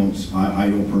 I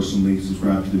don't personally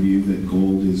subscribe to the view that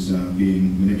gold is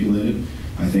being manipulated.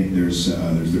 I think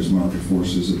there's market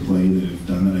forces at play that have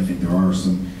done that. I think there are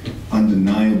some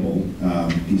undeniable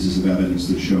pieces of evidence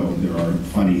that show there are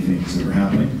funny things that are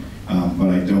happening, but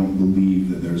I don't believe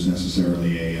that there's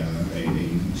necessarily a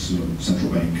sort of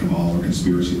central bank cabal or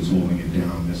conspiracy that's holding it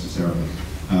down necessarily.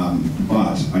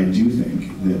 But I do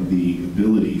think that the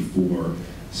ability for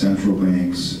central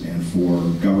banks and for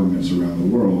governments around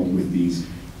the world with these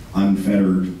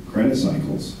unfettered credit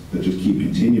cycles that just keep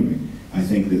continuing, I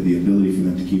think that the ability for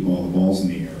them to keep all the balls in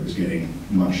the air is getting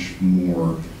much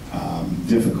more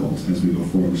difficult as we go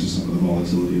forward, which is some of the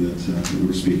volatility that we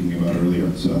were speaking about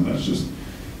earlier. So that's just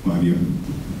my view.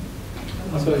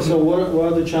 So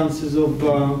what are the chances of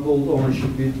gold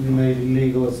ownership being made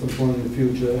illegal at some point in the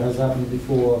future? It has happened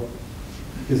before.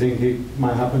 Do you think it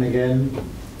might happen again?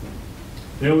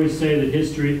 They always say that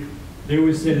history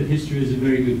is a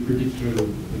very good predictor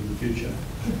of the future.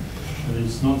 And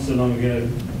it's not so long ago,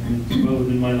 well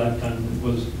within my lifetime, it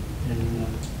was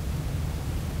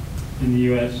in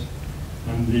the US,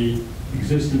 and the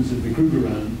existence of the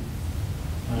Krugerrand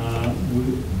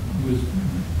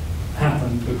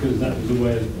happened because that was a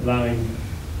way of allowing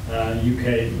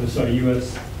US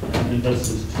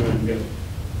investors to earn gold.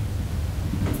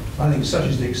 I think such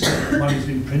as the extent that money's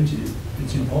been printed,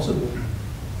 it's impossible.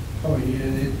 Oh,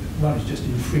 yeah, money's just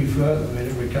in free flow. I mean,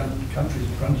 every country's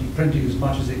printing as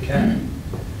much as it can.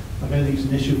 I don't think it's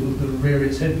an issue that will rear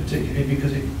its head particularly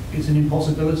because it's an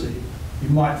impossibility. You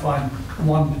might find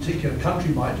one particular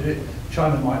country might do it.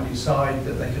 China might decide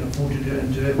that they can afford to do it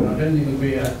and do it, but I don't think it'll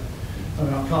be I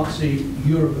mean, I can't see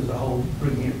Europe as a whole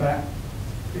bringing it back.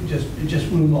 It just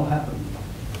will not happen.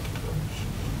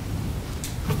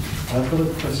 I've got a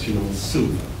question on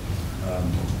silver.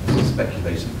 As a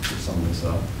speculator, that some of us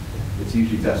are, it's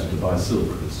usually better to buy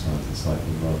silver at this time of the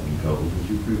cycle rather than gold. Would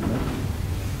you agree with that?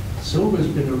 Silver's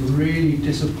been a really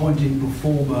disappointing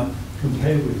performer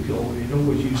compared with gold. It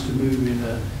always used to move in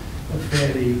a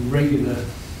fairly regular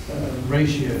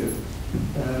ratio.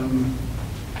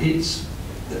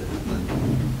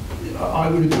 I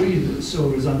would agree that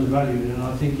silver is undervalued, and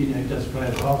I think it does play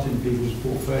a part in people's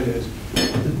portfolios.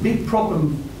 The big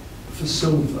problem for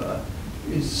silver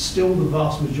is still the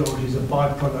vast majority is a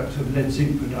byproduct of lead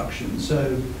zinc production.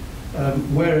 So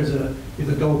whereas if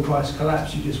the gold price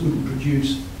collapsed, you just wouldn't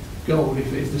produce gold. If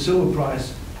the silver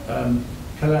price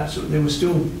collapsed, there was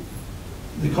still,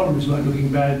 the economies weren't looking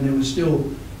bad and they were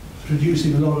still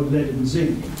producing a lot of lead and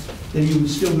zinc, then you would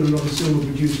still get a lot of silver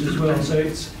produced as well. So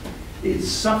it's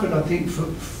suffered, I think, for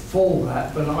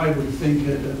that, but I would think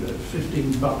at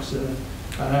 $15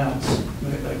 an ounce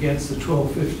against the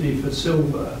 $12.50 for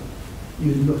silver,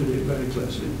 you look at it very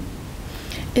closely.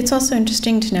 It's also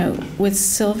interesting to note with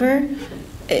silver,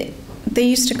 they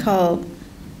used to call,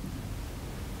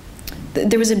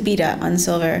 there was a beta on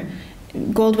silver.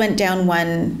 Gold went down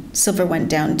 1, silver went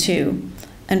down 2,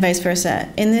 and vice versa.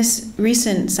 In this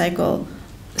recent cycle,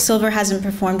 silver hasn't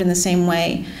performed in the same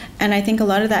way, and I think a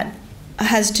lot of that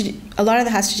has to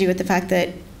do with the fact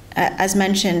that, as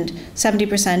mentioned,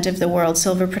 70% of the world's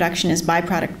silver production is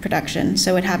byproduct production,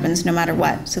 so it happens no matter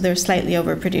what. So they're slightly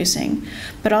overproducing.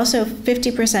 But also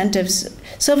 50% of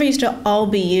silver used to all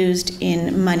be used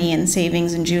in money and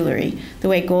savings and jewelry, the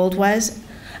way gold was.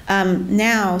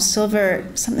 Now, silver,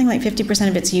 something like 50%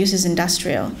 of its use is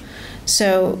industrial.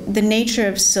 So the nature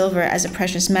of silver as a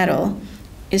precious metal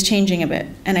is changing a bit,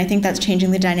 and I think that's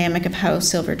changing the dynamic of how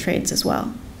silver trades as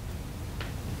well.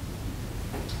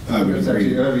 It's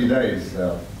actually early days,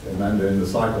 Amanda, in the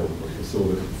cycle for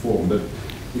silver to perform. But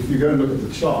if you go and look at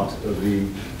the chart of the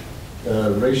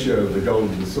ratio of the gold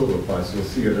to the silver price, you'll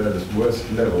see it at its worst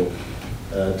level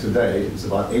today. It's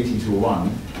about 80 to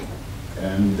 1.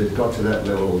 And it got to that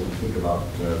level, I think, about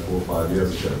 4 or 5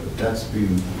 years ago. But that's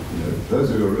been,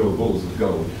 those are real bulls of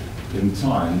gold. In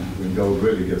time, when gold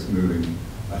really gets moving,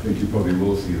 I think you probably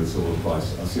will see the silver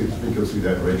price. I think you'll see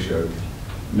that ratio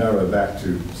narrow back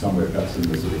to somewhere perhaps in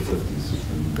the sort of 50s,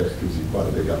 and that gives you quite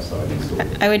a big upside in silver.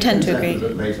 I would tend to agree. A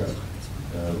bit later,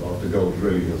 after gold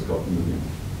really has got moving.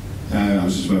 I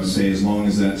was just about to say, as long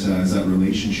as that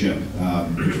relationship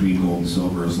between gold and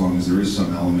silver, as long as there is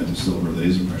some element of silver that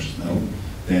is a precious metal,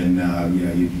 then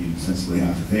you sensibly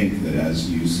have to think that as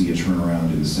you see a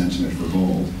turnaround in the sentiment for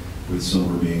gold, with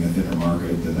silver being a thinner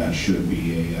market, that should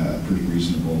be a pretty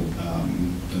reasonable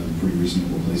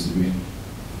place to be.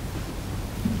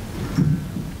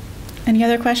 Any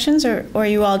other questions, or are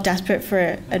you all desperate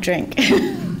for a drink?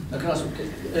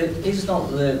 Is not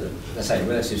the, let's say,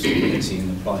 relative stability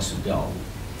in the price of gold,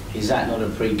 is that not a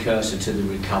precursor to the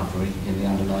recovery in the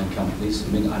underlying companies?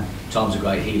 I mean, time's a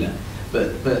great healer,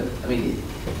 but I mean,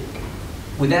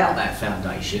 without that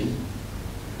foundation,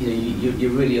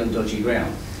 you're really on dodgy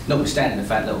ground. Notwithstanding the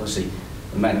fact that obviously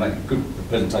the man made a good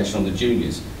presentation on the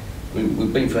juniors.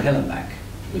 We've been for hell and back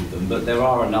with them, but there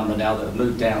are a number now that have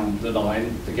moved down the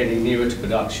line. They're getting nearer to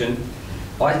production.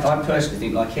 I personally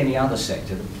think, like any other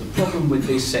sector, the problem with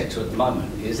this sector at the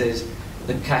moment is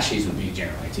the cash isn't being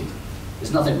generated.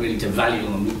 There's nothing really to value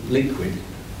on liquid.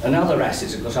 And other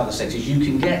assets across other sectors, you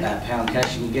can get that pound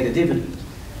cash and you get a dividend.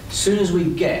 As soon as we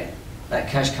get that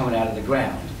cash coming out of the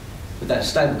ground, with that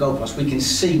stable gold price, we can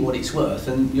see what it's worth,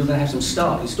 and you're going to have some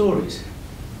startling stories.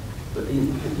 But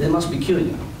there must be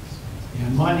queuing. Yeah,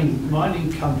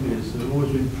 mining companies have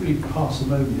always been pretty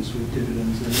parsimonious with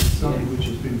dividends, and it's something which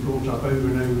has been brought up over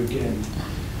and over again.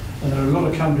 And there are a lot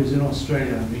of companies in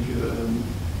Australia, I think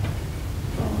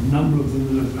a number of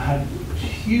them that have had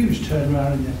huge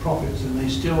turnaround in their profits, and they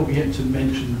still have yet to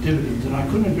mention dividends. And I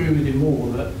couldn't agree with you more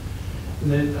that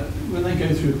when they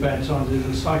go through bad times, there's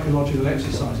a psychological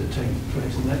exercise that takes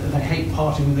place, and they hate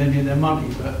parting with any of their money.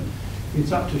 But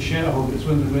it's up to shareholders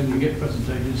when you get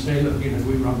presentations, say, look, we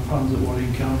run funds at what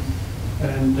income,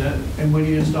 and when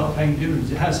you start paying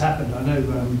dividends, it has happened. I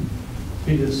know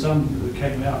Peter's son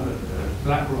came out at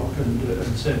BlackRock and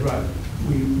said, right,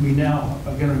 we now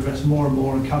are going to invest more and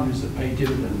more in companies that pay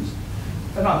dividends.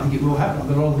 And I think it will happen.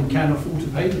 A lot of them can't afford to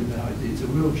pay them now. It's a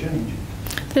real change.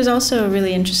 There's also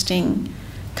really interesting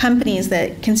companies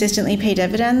that consistently pay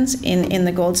dividends in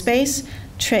the gold space,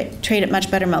 trade at much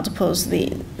better multiples.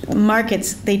 The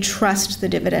markets, they trust the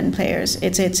dividend players.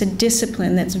 It's a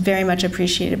discipline that's very much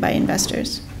appreciated by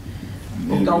investors.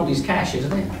 Well, gold is cash,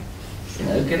 isn't it?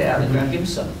 Get it out of the ground, give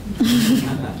us some.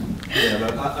 Yeah,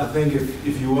 but I think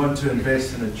if you want to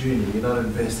invest in a junior, you're not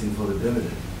investing for the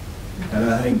dividend.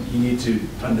 And I think you need to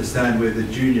understand where the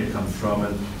junior comes from,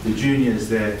 and the junior is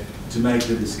there to make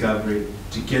the discovery,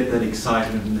 to get that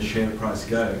excitement in the share price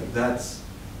going. That's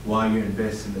why you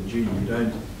invest in the junior. You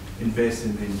don't invest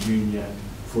in the junior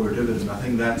for a dividend. I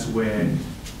think that's where,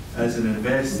 as an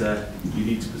investor, you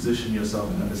need to position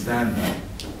yourself and understand that.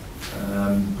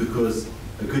 Because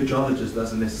a good geologist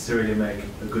doesn't necessarily make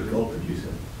a good gold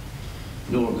producer.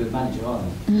 Nor a good manager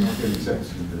either. Not getting sex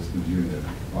to invest in the junior,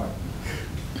 right?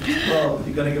 Well,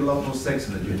 you're going to get a lot more sex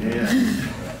in the junior,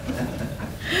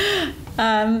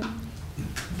 yeah.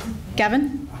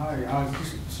 Gavin? Hi,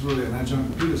 this is really an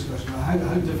adjunct to Peter's question. How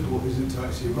difficult is it to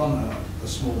actually run a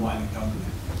small mining company?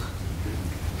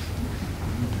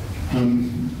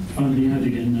 Finding out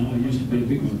again now, I used to be a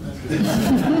big one.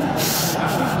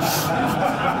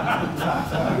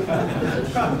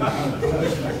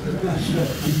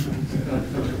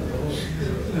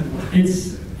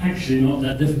 It's actually not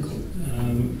that difficult.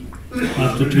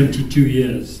 After 22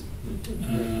 years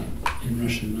in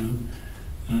Russia now,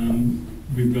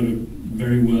 we've got a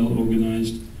very well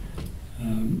organized,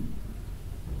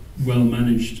 well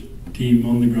managed team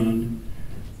on the ground,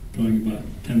 employing about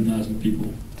 10,000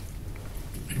 people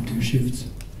in 2 shifts.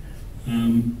 A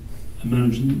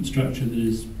management structure that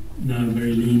is now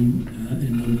very lean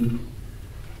in London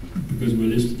because we're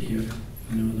listed here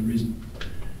for no other reason.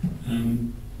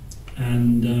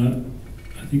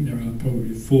 I think there are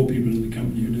probably 4 people in the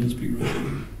company who don't speak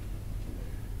Russian.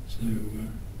 So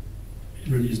it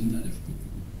really isn't that difficult.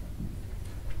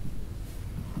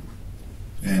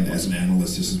 And as an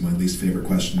analyst, this is my least favorite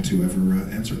question to ever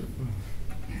answer.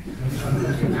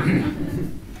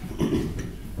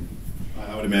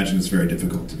 I would imagine it's very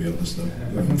difficult, to be honest, though,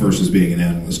 versus being an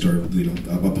analyst or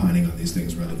opining on these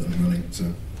things rather than running.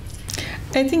 So,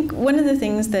 I think one of the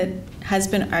things that has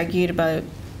been argued about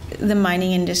the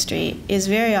mining industry is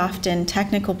very often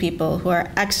technical people who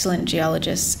are excellent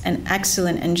geologists and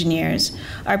excellent engineers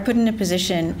are put in a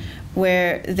position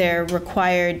where they're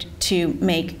required to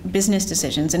make business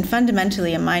decisions. And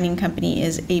fundamentally, a mining company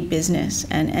is a business,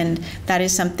 and that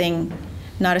is something,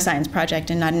 not a science project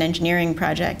and not an engineering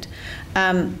project.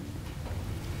 In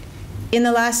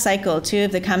the last cycle, 2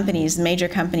 of the companies, the major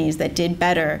companies that did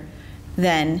better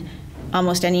than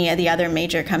almost any of the other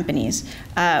major companies,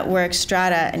 were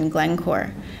Xstrata and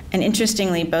Glencore. And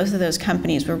interestingly, both of those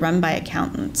companies were run by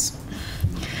accountants.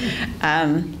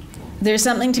 There's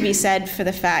something to be said for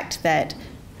the fact that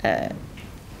and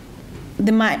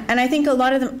I think a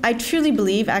lot of them, I truly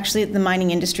believe actually the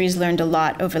mining industry has learned a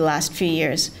lot over the last few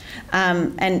years,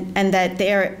 and that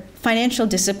their financial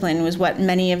discipline was what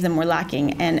many of them were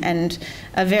lacking, and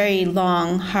a very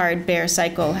long, hard bear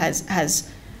cycle has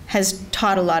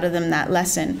taught a lot of them that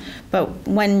lesson. But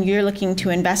when you're looking to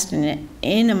invest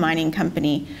in a mining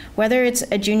company, whether it's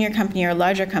a junior company or a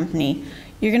larger company,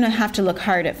 you're going to have to look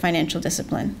hard at financial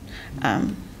discipline.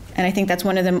 And I think that's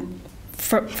one of them,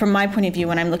 from my point of view,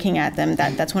 when I'm looking at them,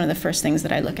 that's one of the first things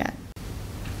that I look at.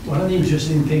 one of the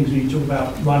interesting things when you talk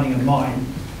about running a mine,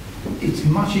 it's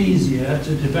much easier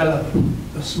to develop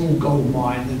a small gold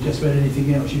mine than just about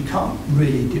anything else. You can't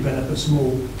really develop a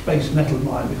small base metal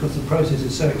mine because the process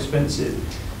is so expensive.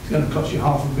 It's going to cost you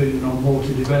 $500 million or more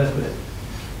to develop it.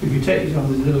 If you take this on,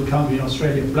 there's a little company in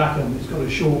Australia, Blackham, it's got a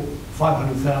short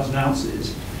 500,000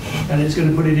 ounces, and it's going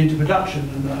to put it into production,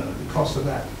 and the cost of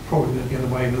that probably going to get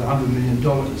away with $100 million.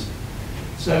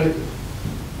 So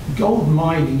gold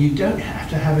mining, you don't have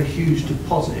to have a huge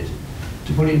deposit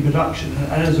to put it in production,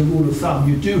 and as a rule of thumb,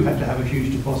 you do have to have a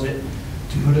huge deposit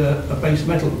to put a base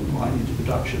metal mine into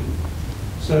production.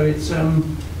 So it's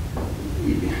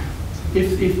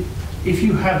if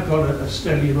you have got a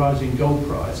steadily rising gold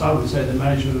price, I would say the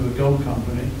management of a gold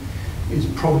company is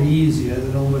probably easier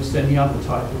than almost any other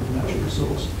type of natural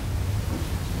resource.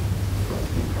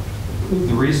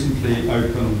 The recently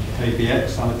opened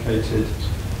ABX allocated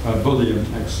bullion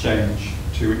exchange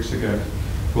 2 weeks ago,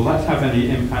 will that have any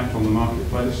impact on the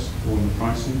marketplace or on the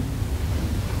pricing?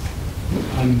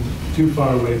 I'm too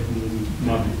far away from the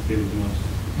market to be able to answer.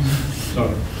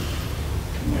 Sorry.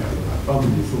 Yeah, I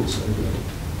probably thought so.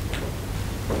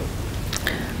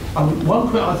 One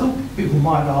question, I thought people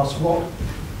might ask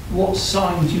what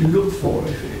signs you look for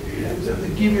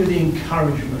that give you the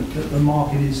encouragement that the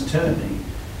market is turning.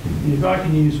 If I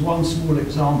can use one small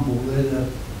example,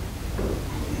 there's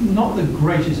not the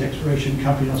greatest exploration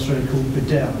company in Australia called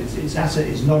Tidal. Its asset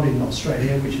is not in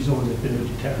Australia, which is always a bit of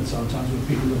a deterrent sometimes when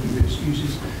people look for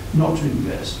excuses not to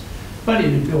invest. But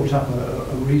it had built up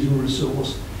a reasonable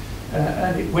resource,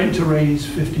 and it went to raise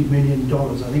 $50 million.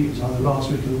 I think it was either last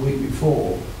week or the week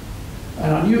before.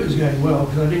 And I knew it was going well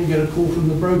because I didn't get a call from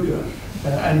the broker.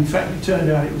 And in fact, it turned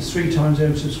out it was 3 times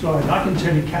oversubscribed. And I can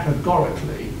tell you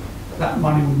categorically that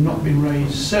money would not have been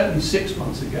raised certainly 6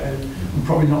 months ago, and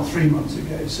probably not 3 months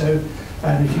ago. So,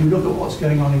 and if you look at what's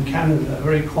going on in Canada,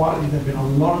 very quietly, there have been a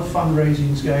lot of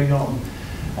fundraisings going on.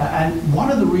 And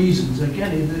one of the reasons,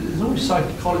 again, there's always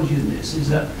psychology in this, is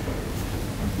that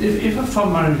if a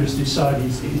fund manager has decided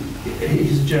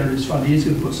he's a generalist fund, he is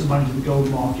going to put some money into the gold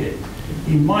market,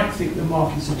 he might think the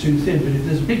markets are too thin, but if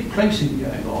there's a big placing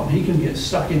going on, he can get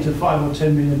stuck into $5 or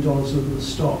 $10 million worth of the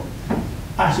stock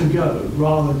at a go,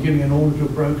 rather than giving an order to a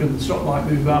broker. The stock might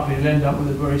move up and he'll end up with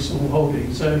a very small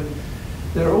holding. So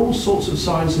there are all sorts of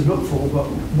signs to look for, but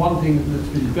one thing that's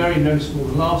been very noticeable,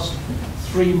 the last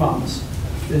 3 months,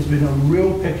 there's been a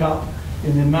real pickup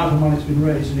in the amount of money that's been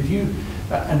raised. And if you,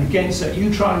 and against that,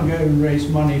 you try and go and raise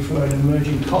money for an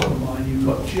emerging copper mine, you've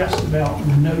got just about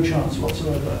no chance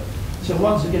whatsoever. So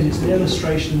once again, it's an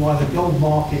illustration why the gold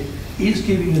market is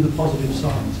giving you the positive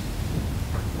signs.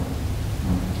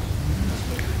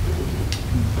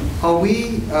 Are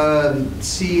we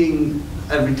seeing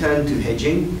a return to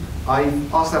hedging? I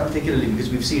asked that particularly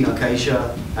because we've seen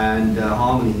Acacia and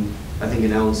Harmony, I think,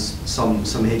 announce some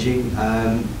hedging.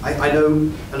 I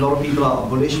know a lot of people are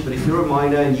bullish, but if you're a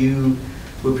miner and you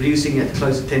were producing at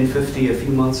close to 1050 a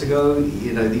few months ago,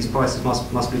 you know, these prices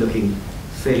must be looking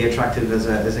fairly attractive as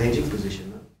a hedging position.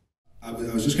 I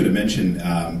was just going to mention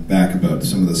back about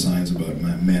some of the signs about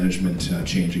management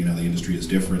changing and how the industry is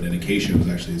different. And Acacia was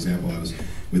actually an example. I was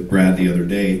with Brad the other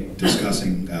day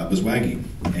discussing Buzwagi,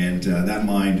 and that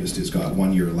mine just has got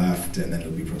 1 year left, and then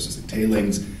it'll be processing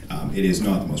tailings. It is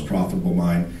not the most profitable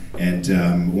mine. And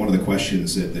one of the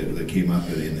questions that came up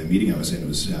in the meeting I was in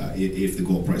was, if the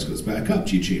gold price goes back up,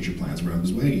 do you change your plans around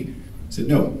Buzwagi? I said,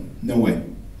 no way.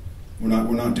 We're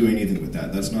not doing anything with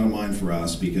that. That's not a mine for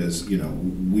us, because, you know,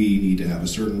 we need to have a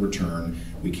certain return.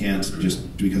 We can't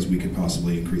just because we could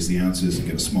possibly increase the ounces and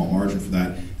get a small margin for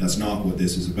that. That's not what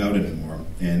this is about anymore.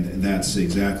 And that's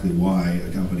exactly why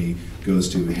a company goes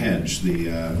to hedge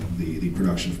the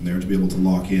production from there, to be able to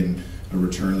lock in a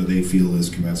return that they feel is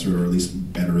commensurate, or at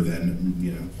least better than,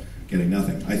 you know, getting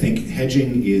nothing. I think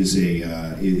hedging is a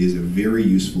very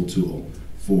useful tool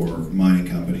for mining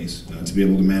companies to be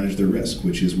able to manage their risk,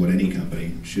 which is what any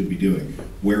company should be doing.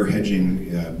 Where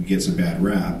hedging gets a bad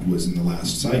rap was in the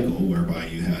last cycle, whereby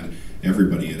you had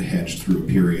everybody had hedged through a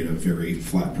period of very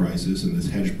flat prices, and this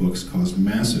hedge books caused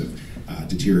massive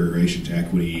deterioration to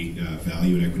equity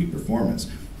value and equity performance.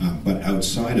 But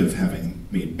outside of having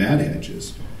made bad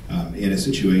hedges, in a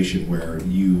situation where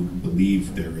you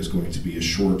believe there is going to be a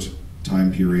short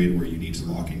time period where you need to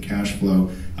lock in cash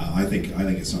flow, I think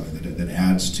it's something that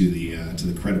adds to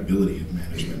the credibility of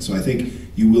management. So I think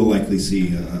you will likely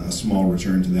see a small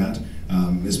return to that,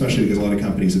 especially because a lot of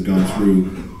companies have gone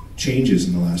through changes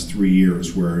in the last 3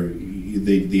 years where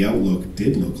the outlook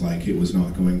did look like it was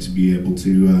not going to be able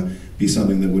to be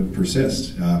something that would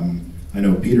persist. I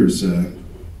know Peter's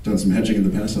done some hedging in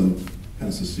the past. I'll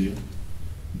pass this to you.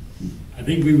 I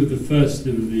think we were the first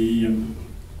of the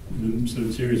sort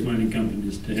of serious mining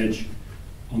companies to hedge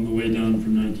on the way down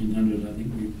from 1900. I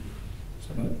think it's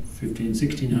about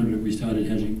 1600 we started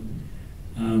hedging.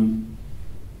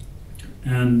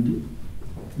 And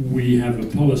we have a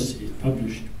policy,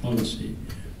 published policy,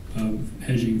 of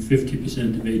hedging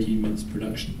 50% of 18 months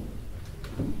production.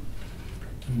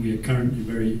 And we are currently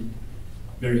very,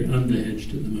 very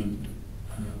under-hedged at the moment.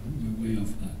 We're way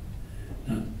off that.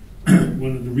 Now,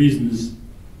 one of the reasons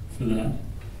for that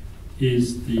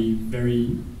is the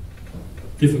very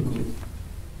difficult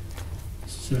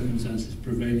circumstances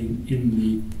prevailing in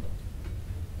the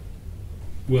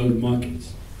world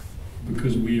markets.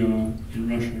 Because we are in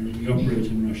Russia and we operate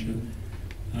in Russia,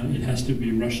 it has to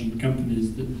be Russian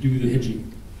companies that do the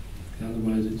hedging,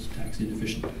 otherwise it's tax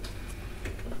inefficient.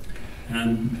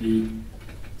 And the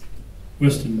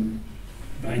Western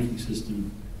banking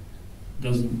system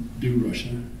doesn't do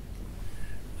Russia,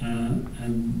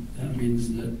 and that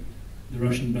means that the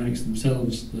Russian banks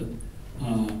themselves that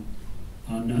are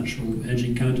our natural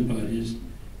hedging counterparties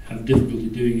have difficulty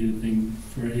doing anything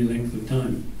for any length of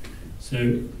time.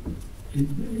 So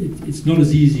it's not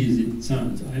as easy as it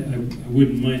sounds. I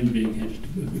wouldn't mind being hedged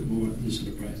a bit more at this sort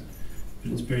of price,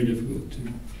 but it's very difficult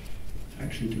to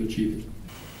actually to achieve it.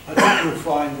 I think you'll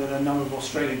find that a number of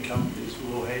Australian companies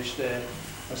will hedge there.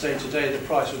 I say today the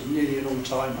price was nearly an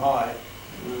all-time high.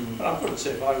 But I've got to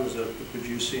say, if I was a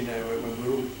producer, you know, when we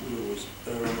always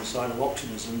err on the side of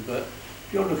optimism, but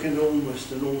if you're looking at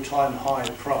almost an all-time high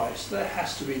price, there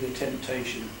has to be the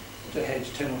temptation to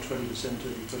hedge 10 or 20% of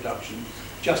the production,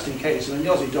 just in case. I mean,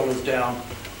 the Aussie dollar's down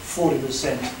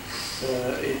 40%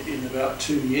 in about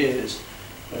 2 years,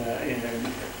 you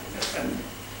know, and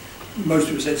most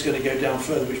people say it's going to go down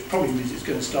further, which probably means it's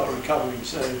going to start recovering.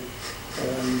 So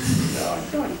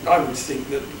I would think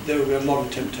that there will be a lot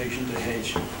of temptation to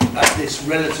hedge at this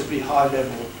relatively high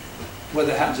level.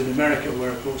 Whether it happens in America,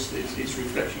 where of course it's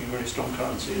reflecting a very strong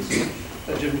currency, is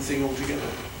a different thing altogether.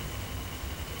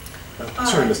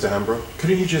 Sorry, Mr. Hambro,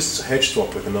 couldn't you just hedge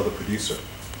swap with another producer?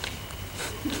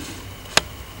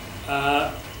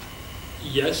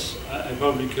 Yes, I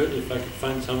probably could if I could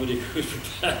find somebody who was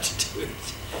prepared to do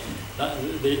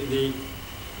it.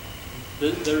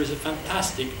 There is a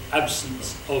fantastic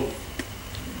absence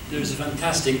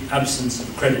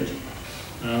of credit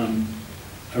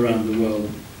around the world.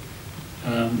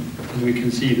 As we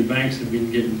can see, the banks have been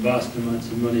given vast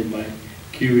amounts of money by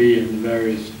QE and the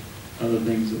various other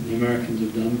things that the Americans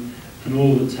have done, and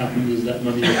all that's happened is that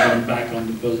money has gone back on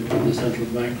deposit with the central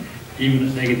bank, even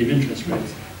at negative interest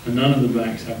rates. And none of the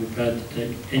banks are prepared to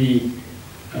take any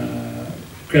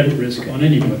credit risk on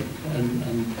anybody.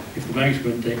 And if the banks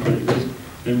won't take credit risk,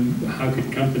 then how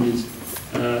could companies,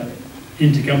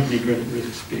 intercompany credit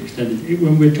risks be extended?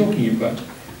 When we're talking about,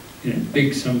 you know,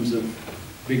 big sums of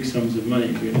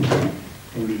money, we're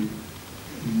probably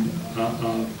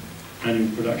our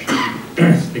annual production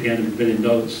again of $1 billion.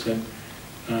 So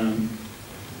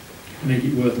to make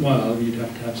it worthwhile, you'd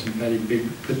have to have some fairly big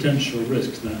potential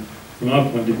risks. Now, from our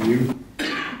point of view,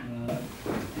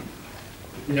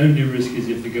 the only risk is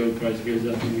if the gold price goes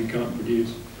up and we can't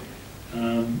produce.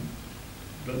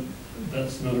 But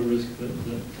that's not a risk that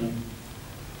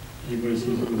anybody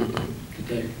seems to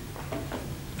take.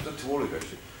 To all of you,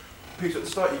 actually. Peter, at the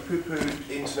start you poo-pooed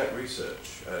internet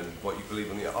research and what you believe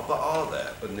on the... But are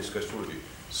there, and this goes to all of you,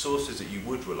 sources that you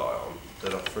would rely on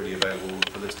that are freely available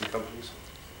for listed companies?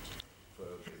 For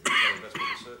investment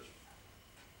research?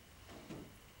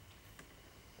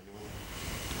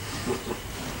 Anyone?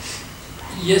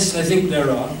 Yes, I think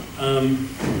there are.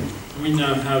 We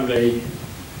now have a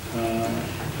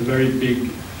very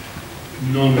big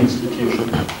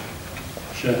non-institutional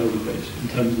shareholder base in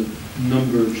terms of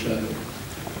number of shareholders.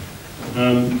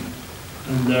 And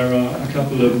there are a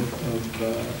couple of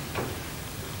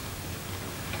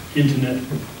internet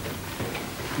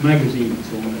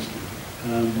magazines almost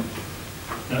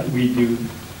that we do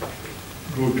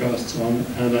broadcasts on,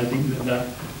 and I think that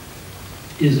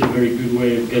is a very good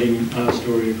way of getting our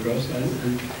story across.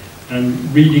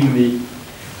 And reading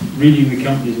the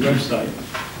company's website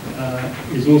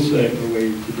is also a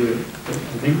way to do it. But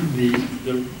I think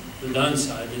the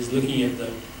downside is looking at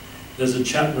there's a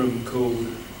chat room called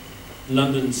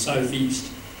London Southeast,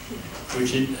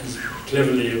 which it has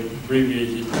cleverly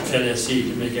abbreviated LSE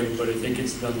to make everybody think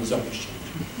it's the London Stock Exchange.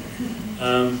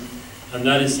 And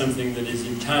that is something that is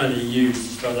entirely used,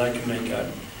 as far as I can make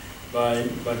out, by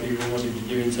people wanting to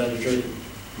do insider trading.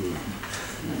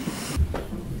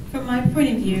 From my point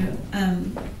of view,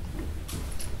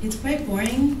 it's quite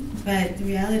boring, but the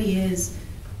reality is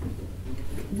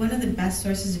one of the best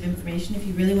sources of information, if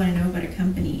you really want to know about a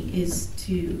company, is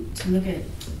to look at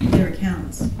their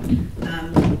accounts.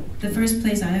 The first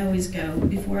place I always go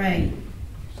before I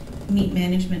meet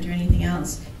management or anything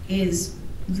else is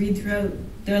read through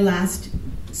their last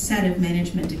set of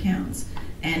management accounts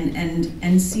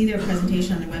and see their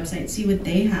presentation on their website, see what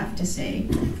they have to say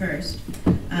first.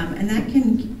 And that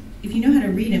can, if you know how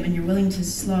to read them and you're willing to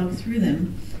slog through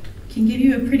them, can give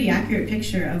you a pretty accurate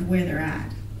picture of where they're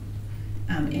at,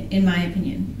 in my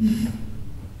opinion.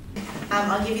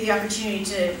 I'll give you the opportunity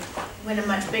to win a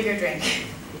much bigger drink.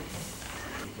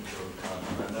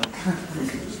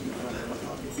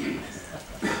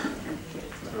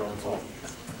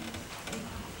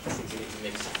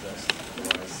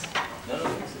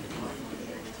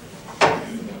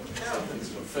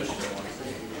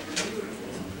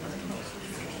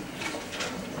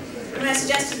 When I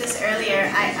suggested this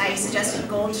earlier, I suggested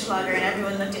Goldschlager, and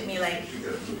everyone looked at me like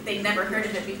they'd never heard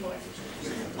of it before.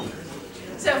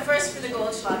 So first for the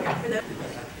Goldschlager, for the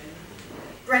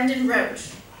Brendan Roach.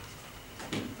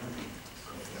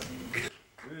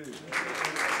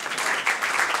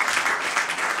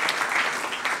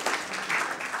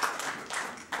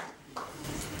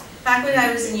 Back when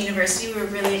I was in university, we were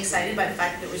really excited by the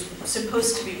fact that there was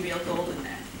supposed to be real gold in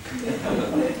there.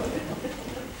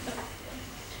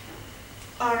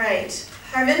 All right,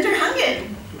 Harvinder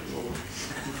Hungen.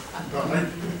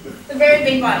 The very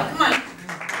big bottle, come on.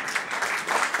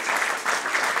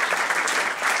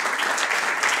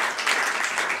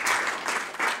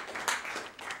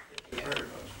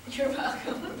 You're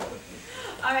welcome.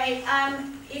 All right,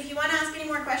 if you want to ask any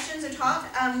more questions or talk,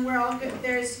 we're all good.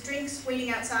 There's drinks waiting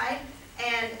outside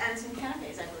and some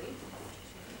canapes, I believe.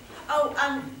 Oh,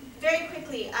 very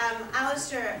quickly,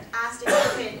 Alistair asked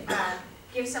if you could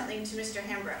give something to Mr.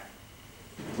 Hambro.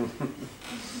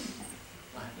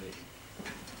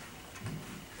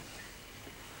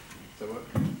 Does that work?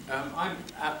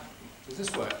 Does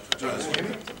this work?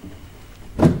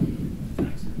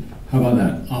 How about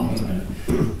that? Oh, that's better.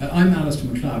 I'm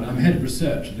Alistair McLeod. I'm head of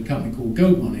research at a company called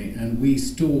Gold Money, and we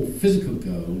store physical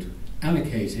gold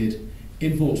allocated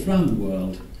in vaults around the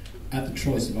world at the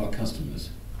choice of our customers.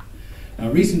 Now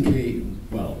recently,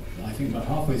 well, I think about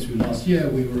halfway through last year,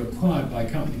 we were acquired by a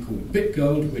company called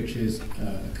BitGold, which is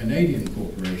a Canadian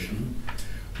corporation,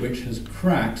 which has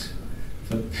cracked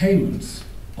the payments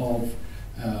of,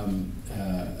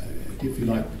 if you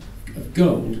like, of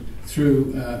gold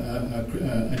through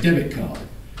a debit card.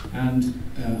 And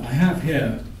I have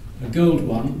here a gold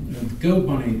one. The Gold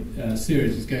Money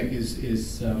series is going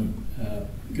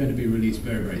to be released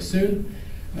very, very soon.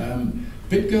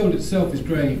 BitGold itself is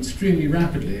growing extremely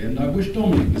rapidly, and I wish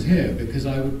Dominic was here because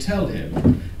I would tell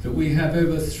him that we have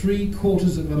over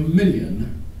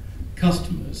 750,000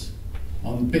 customers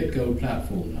on the BitGold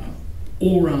platform now,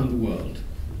 all around the world.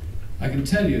 I can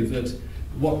tell you that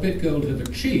what BitGold have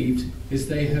achieved is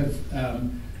they have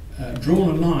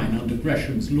drawn a line under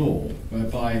Gresham's law,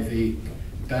 whereby the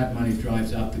bad money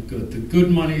drives out the good. The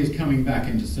good money is coming back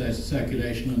into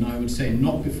circulation, and I would say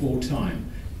not before time.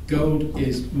 Gold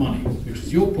is money, which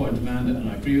is your point, Amanda, and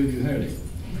I agree with you wholly.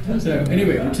 So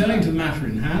anyway, returning to the matter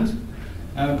in hand,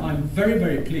 I'm very,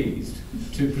 very pleased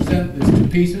to present this to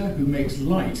Peter, who makes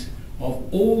light of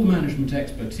all the management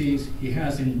expertise he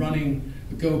has in running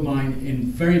a gold mine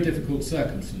in very difficult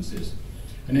circumstances.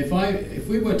 And if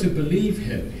we were to believe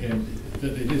him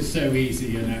that it is so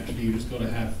easy and actually you just got to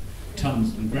have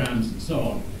tons and grams and so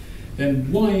on,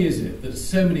 then why is it that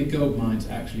so many gold mines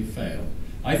actually fail?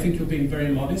 I think you're being very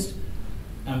modest,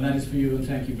 and that is for you, and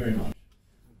thank you very much.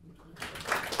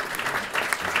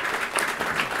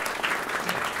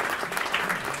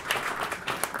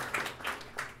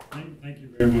 Thank you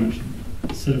very much.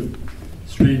 It's sort of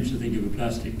strange to think of a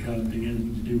plastic card being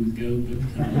anything to do with gold, but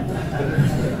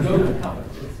gold covered.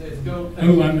 It's gold.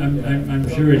 Oh, I'm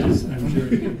sure it is. I'm sure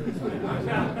it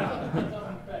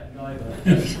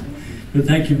is. But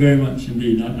thank you very much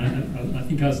indeed. I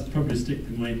think I'll probably stick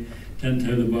to my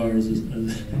 10-toler bars as a medium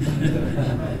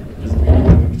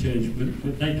of exchange.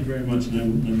 But thank you very much,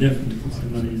 and I'll definitely put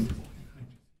some money in.